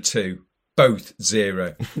 Number 2, both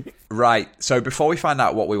 0. Right, so before we find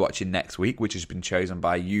out what we're watching next week, which has been chosen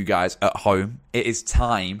by you guys at home, it is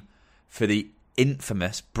time for the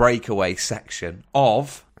infamous breakaway section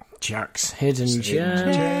of... Jack's Hidden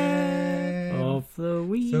Gem of the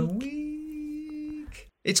Week.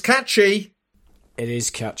 It's catchy. It is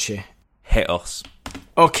catchy. Hit us.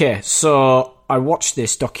 Okay, so I watched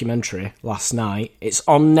this documentary last night. It's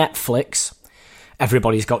on Netflix.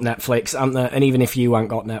 Everybody's got Netflix, haven't they? And even if you ain't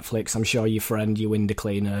got Netflix, I'm sure your friend, your window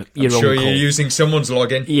cleaner, your uncle... I'm sure you're using someone's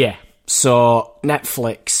login. Yeah. So,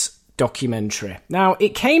 Netflix documentary. Now,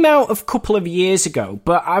 it came out a couple of years ago,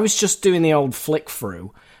 but I was just doing the old flick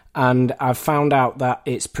through, and I found out that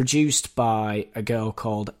it's produced by a girl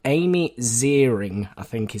called Amy Ziering, I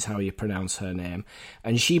think is how you pronounce her name.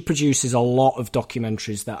 And she produces a lot of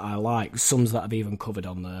documentaries that I like, some that I've even covered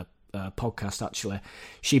on the podcast, actually.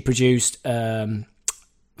 She produced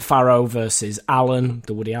Farrow versus Allen,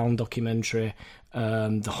 the Woody Allen documentary,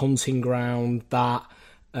 The Hunting Ground, that...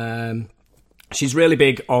 She's really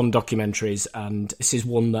big on documentaries, and this is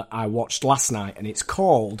one that I watched last night, and it's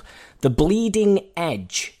called The Bleeding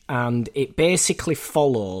Edge, and it basically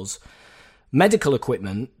follows medical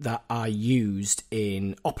equipment that are used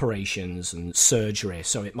in operations and surgery.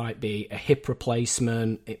 So it might be a hip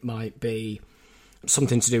replacement, it might be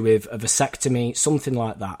something to do with a vasectomy, something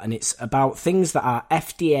like that, and it's about things that are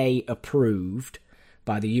FDA approved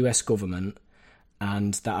by the US government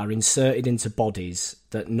and that are inserted into bodies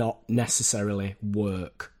that not necessarily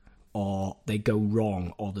work, or they go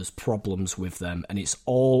wrong, or there's problems with them. And it's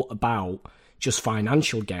all about just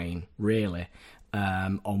financial gain, really,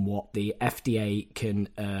 on what the FDA can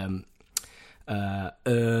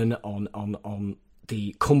earn on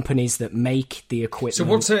the companies that make the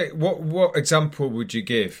equipment. So what example would you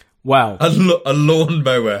give? Well, a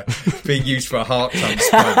lawnmower being used for a heart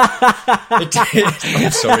transplant.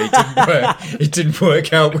 I'm sorry, it didn't work. It didn't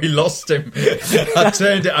work out. We lost him. I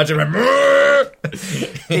turned it. I just went.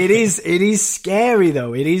 It is scary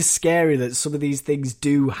though. It is scary that some of these things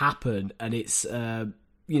do happen, and it's real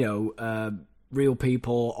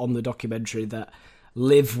people on the documentary that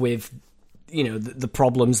live with the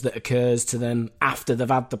problems that occurs to them after they've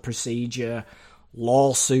had the procedure.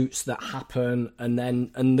 Lawsuits that happen,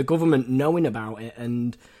 and the government knowing about it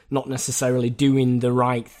and not necessarily doing the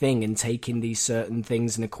right thing and taking these certain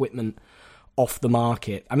things and equipment off the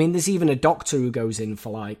market. I mean, there's even a doctor who goes in for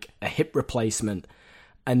like a hip replacement,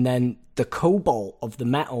 and then the cobalt of the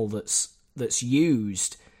metal that's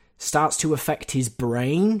used starts to affect his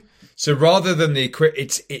brain. So rather than the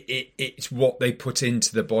it's what they put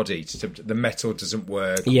into the body. The metal doesn't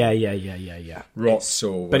work. Yeah. Rots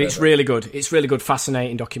or whatever. But it's really good. It's really good,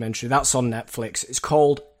 fascinating documentary. That's on Netflix. It's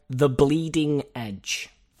called The Bleeding Edge.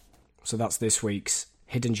 So that's this week's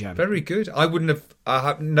hidden gem. Very good. I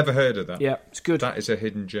have never heard of that. Yeah, it's good. That is a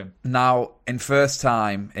hidden gem. Now, in first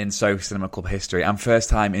time in Sophie Cinema Club history and first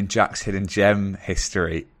time in Jack's hidden gem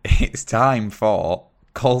history, it's time for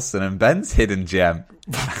Colson and Ben's hidden gem.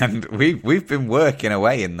 And we've been working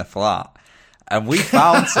away in the flat and we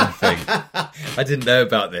found something. I didn't know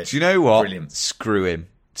about this. Do you know what? Brilliant. Screw him.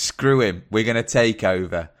 We're going to take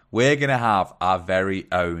over. We're going to have our very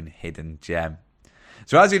own hidden gem.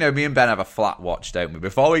 So as you know, me and Ben have a flat watch, don't we?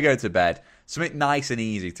 Before we go to bed, something nice and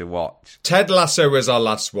easy to watch. Ted Lasso was our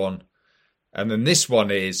last one. And then this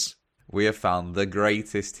one is... We have found the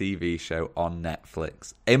greatest TV show on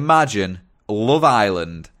Netflix. Imagine Love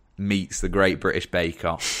Island meets the Great British Bake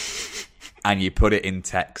Off. And you put it in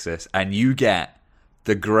Texas. And you get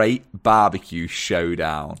the Great Barbecue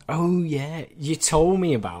Showdown. Oh, yeah. You told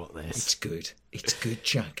me about this. It's good. It's good,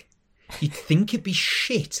 Jack. You'd think it'd be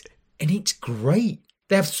shit. And it's great.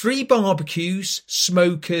 They have 3 barbecues,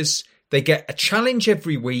 smokers. They get a challenge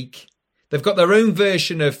every week. They've got their own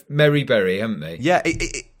version of Merry Berry, haven't they? Yeah,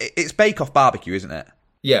 it's Bake Off Barbecue, isn't it?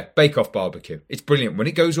 Yeah, Bake Off Barbecue. It's brilliant. When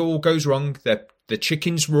it all goes wrong, the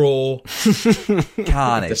chicken's raw.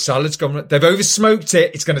 Carnage. The salad's gone wrong. They've over-smoked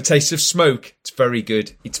it. It's going to taste of smoke. It's very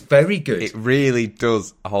good. It's very good. It really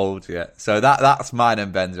does hold you. So that's mine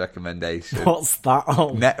and Ben's recommendation. What's that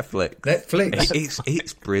on? Netflix.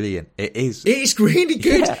 It's brilliant. It is. It is really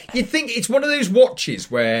good. Yeah. You'd think it's one of those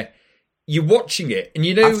watches where you're watching it and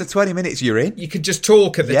you know... After 20 minutes, you're in. You could just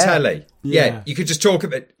talk at the telly. Yeah. You could just talk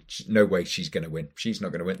at the... No way she's going to win. She's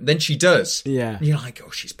not going to win. And then she does. Yeah. And you're like, oh,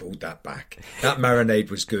 she's pulled that back. That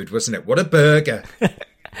marinade was good, wasn't it? What a burger.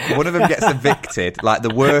 One of them gets evicted. Like the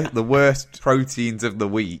worst proteins of the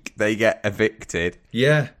week, they get evicted.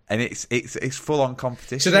 Yeah. And it's full on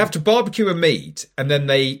competition. So they have to barbecue a meat and then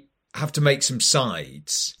they have to make some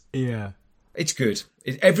sides. Yeah. It's good.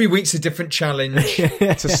 Every week's a different challenge.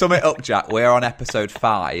 To sum it up, Jack, we're on episode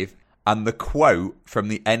 5, and the quote from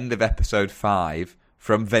the end of episode 5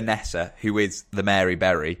 from Vanessa, who is the Mary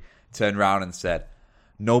Berry, turned round and said,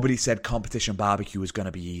 "Nobody said competition barbecue was going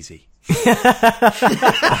to be easy." As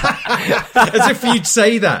if you'd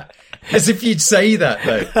say that. As if you'd say that,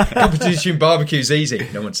 though. Competition barbecue's easy.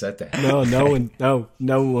 No one said that.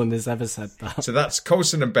 No one has ever said that. So that's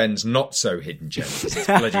Colson and Ben's not so hidden gem. It's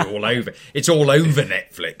bloody all over. It's all over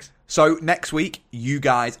Netflix. So next week, you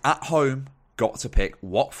guys at home got to pick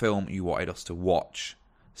what film you wanted us to watch.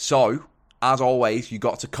 So, as always, you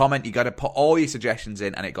got to comment, you got to put all your suggestions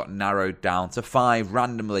in, and it got narrowed down to 5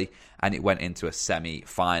 randomly, and it went into a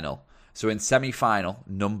semi-final. So in semi-final,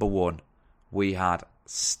 number 1, we had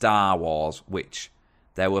Star Wars, which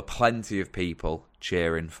there were plenty of people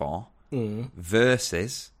cheering for,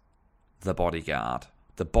 versus The Bodyguard.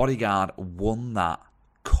 The Bodyguard won that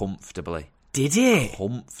comfortably. Did it?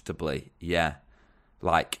 Comfortably, yeah.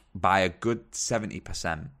 Like, by a good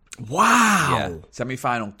 70%. Wow. Yeah.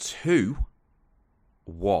 Semi-final 2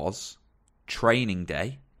 was Training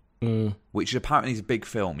Day, which apparently is a big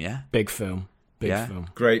film, yeah? Big film. Yeah. Film.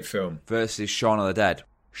 Great film. Versus Shaun of the Dead.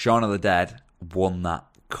 Shaun of the Dead won that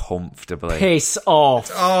comfortably. Piss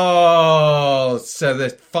off. Oh, so the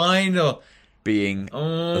final... Being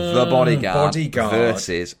The Bodyguard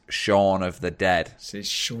versus Shaun of the Dead. This is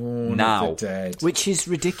Shaun Now. of the Dead. Which is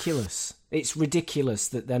ridiculous. It's ridiculous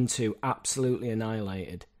that them two absolutely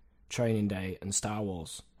annihilated Training Day and Star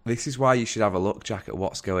Wars. This is why you should have a look, Jack, at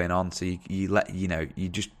what's going on. So you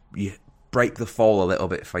break the fall a little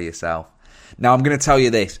bit for yourself. Now, I'm going to tell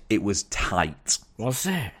you this. It was tight. Was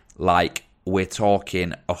it? Like, we're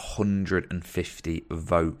talking 150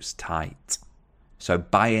 votes tight. So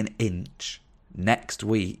by an inch, next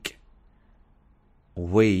week,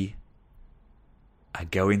 we are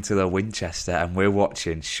going to the Winchester and we're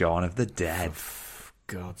watching Shaun of the Dead.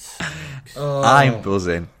 God's sakes. I'm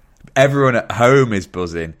buzzing. Everyone at home is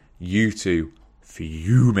buzzing. You two,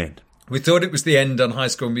 fuming. We thought it was the end on High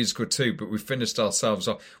School Musical 2, but we finished ourselves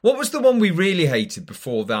off. What was the one we really hated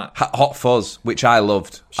before that? Hot Fuzz, which I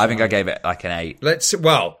loved. I think I gave it like an 8.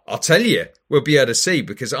 I'll tell you. We'll be able to see,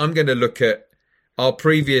 because I'm going to look at our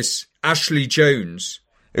previous Ashley Jones.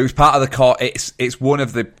 It was part of the... It's one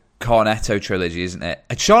of the Cornetto trilogy, isn't it?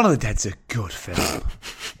 And Shaun of the Dead's a good film.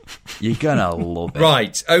 You're going to love it.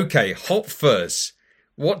 Right, okay, Hot Fuzz.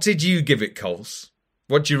 What did you give it, Coles?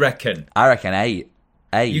 What do you reckon? I reckon 8.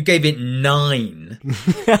 8. You gave it 9.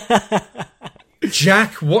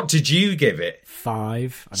 Jack, what did you give it?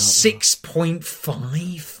 5. I don't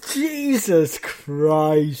 6.5. Jesus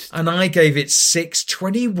Christ. And I gave it 6,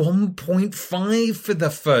 21.5 for the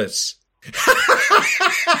fuzz.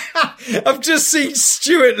 I've just seen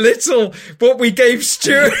Stuart Little, what we gave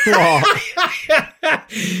Stuart.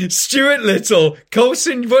 Stuart Little.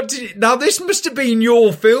 Colson, now this must have been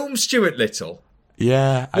your film, Stuart Little.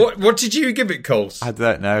 Yeah. What did you give it, Coles? I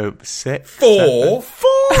don't know. 6? 4? 4!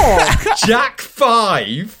 Jack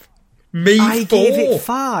 5. Me 4. I gave it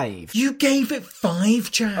 5. You gave it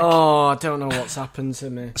 5, Jack. Oh, I don't know what's happened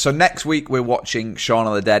to me. So next week we're watching Shaun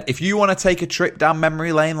of the Dead. If you want to take a trip down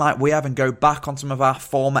memory lane like we have and go back on some of our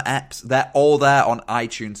former eps, they're all there on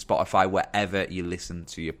iTunes, Spotify, wherever you listen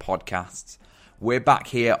to your podcasts. We're back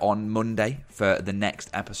here on Monday for the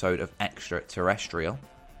next episode of Extraterrestrial.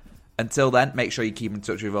 Until then, make sure you keep in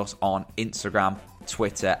touch with us on Instagram,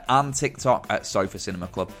 Twitter, and TikTok at Sofa Cinema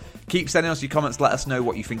Club. Keep sending us your comments. Let us know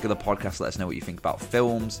what you think of the podcast. Let us know what you think about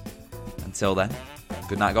films. Until then,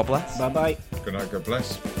 good night, God bless. Bye-bye. Good night, God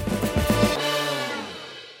bless.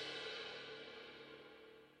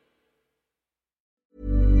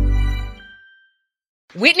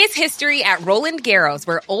 Witness history at Roland Garros,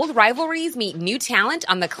 where old rivalries meet new talent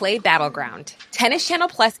on the clay battleground. Tennis Channel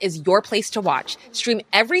Plus is your place to watch. Stream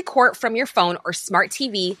every court from your phone or smart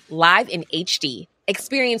TV live in HD.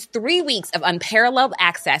 Experience 3 weeks of unparalleled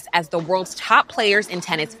access as the world's top players in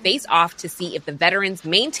tennis face off to see if the veterans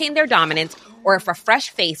maintain their dominance or if a fresh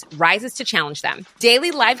face rises to challenge them.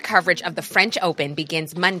 Daily live coverage of the French Open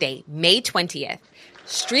begins Monday, May 20th.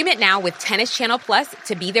 Stream it now with Tennis Channel Plus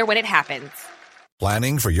to be there when it happens.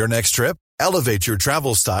 Planning for your next trip? Elevate your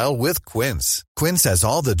travel style with Quince. Quince has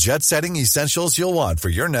all the jet-setting essentials you'll want for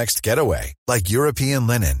your next getaway, like European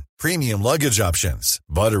linen, premium luggage options,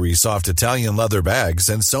 buttery soft Italian leather bags,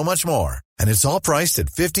 and so much more. And it's all priced at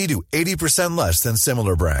 50 to 80% less than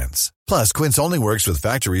similar brands. Plus, Quince only works with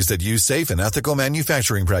factories that use safe and ethical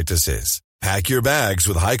manufacturing practices. Pack your bags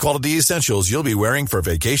with high-quality essentials you'll be wearing for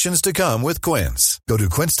vacations to come with Quince. Go to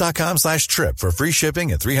quince.com/trip for free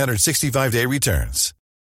shipping and 365-day returns.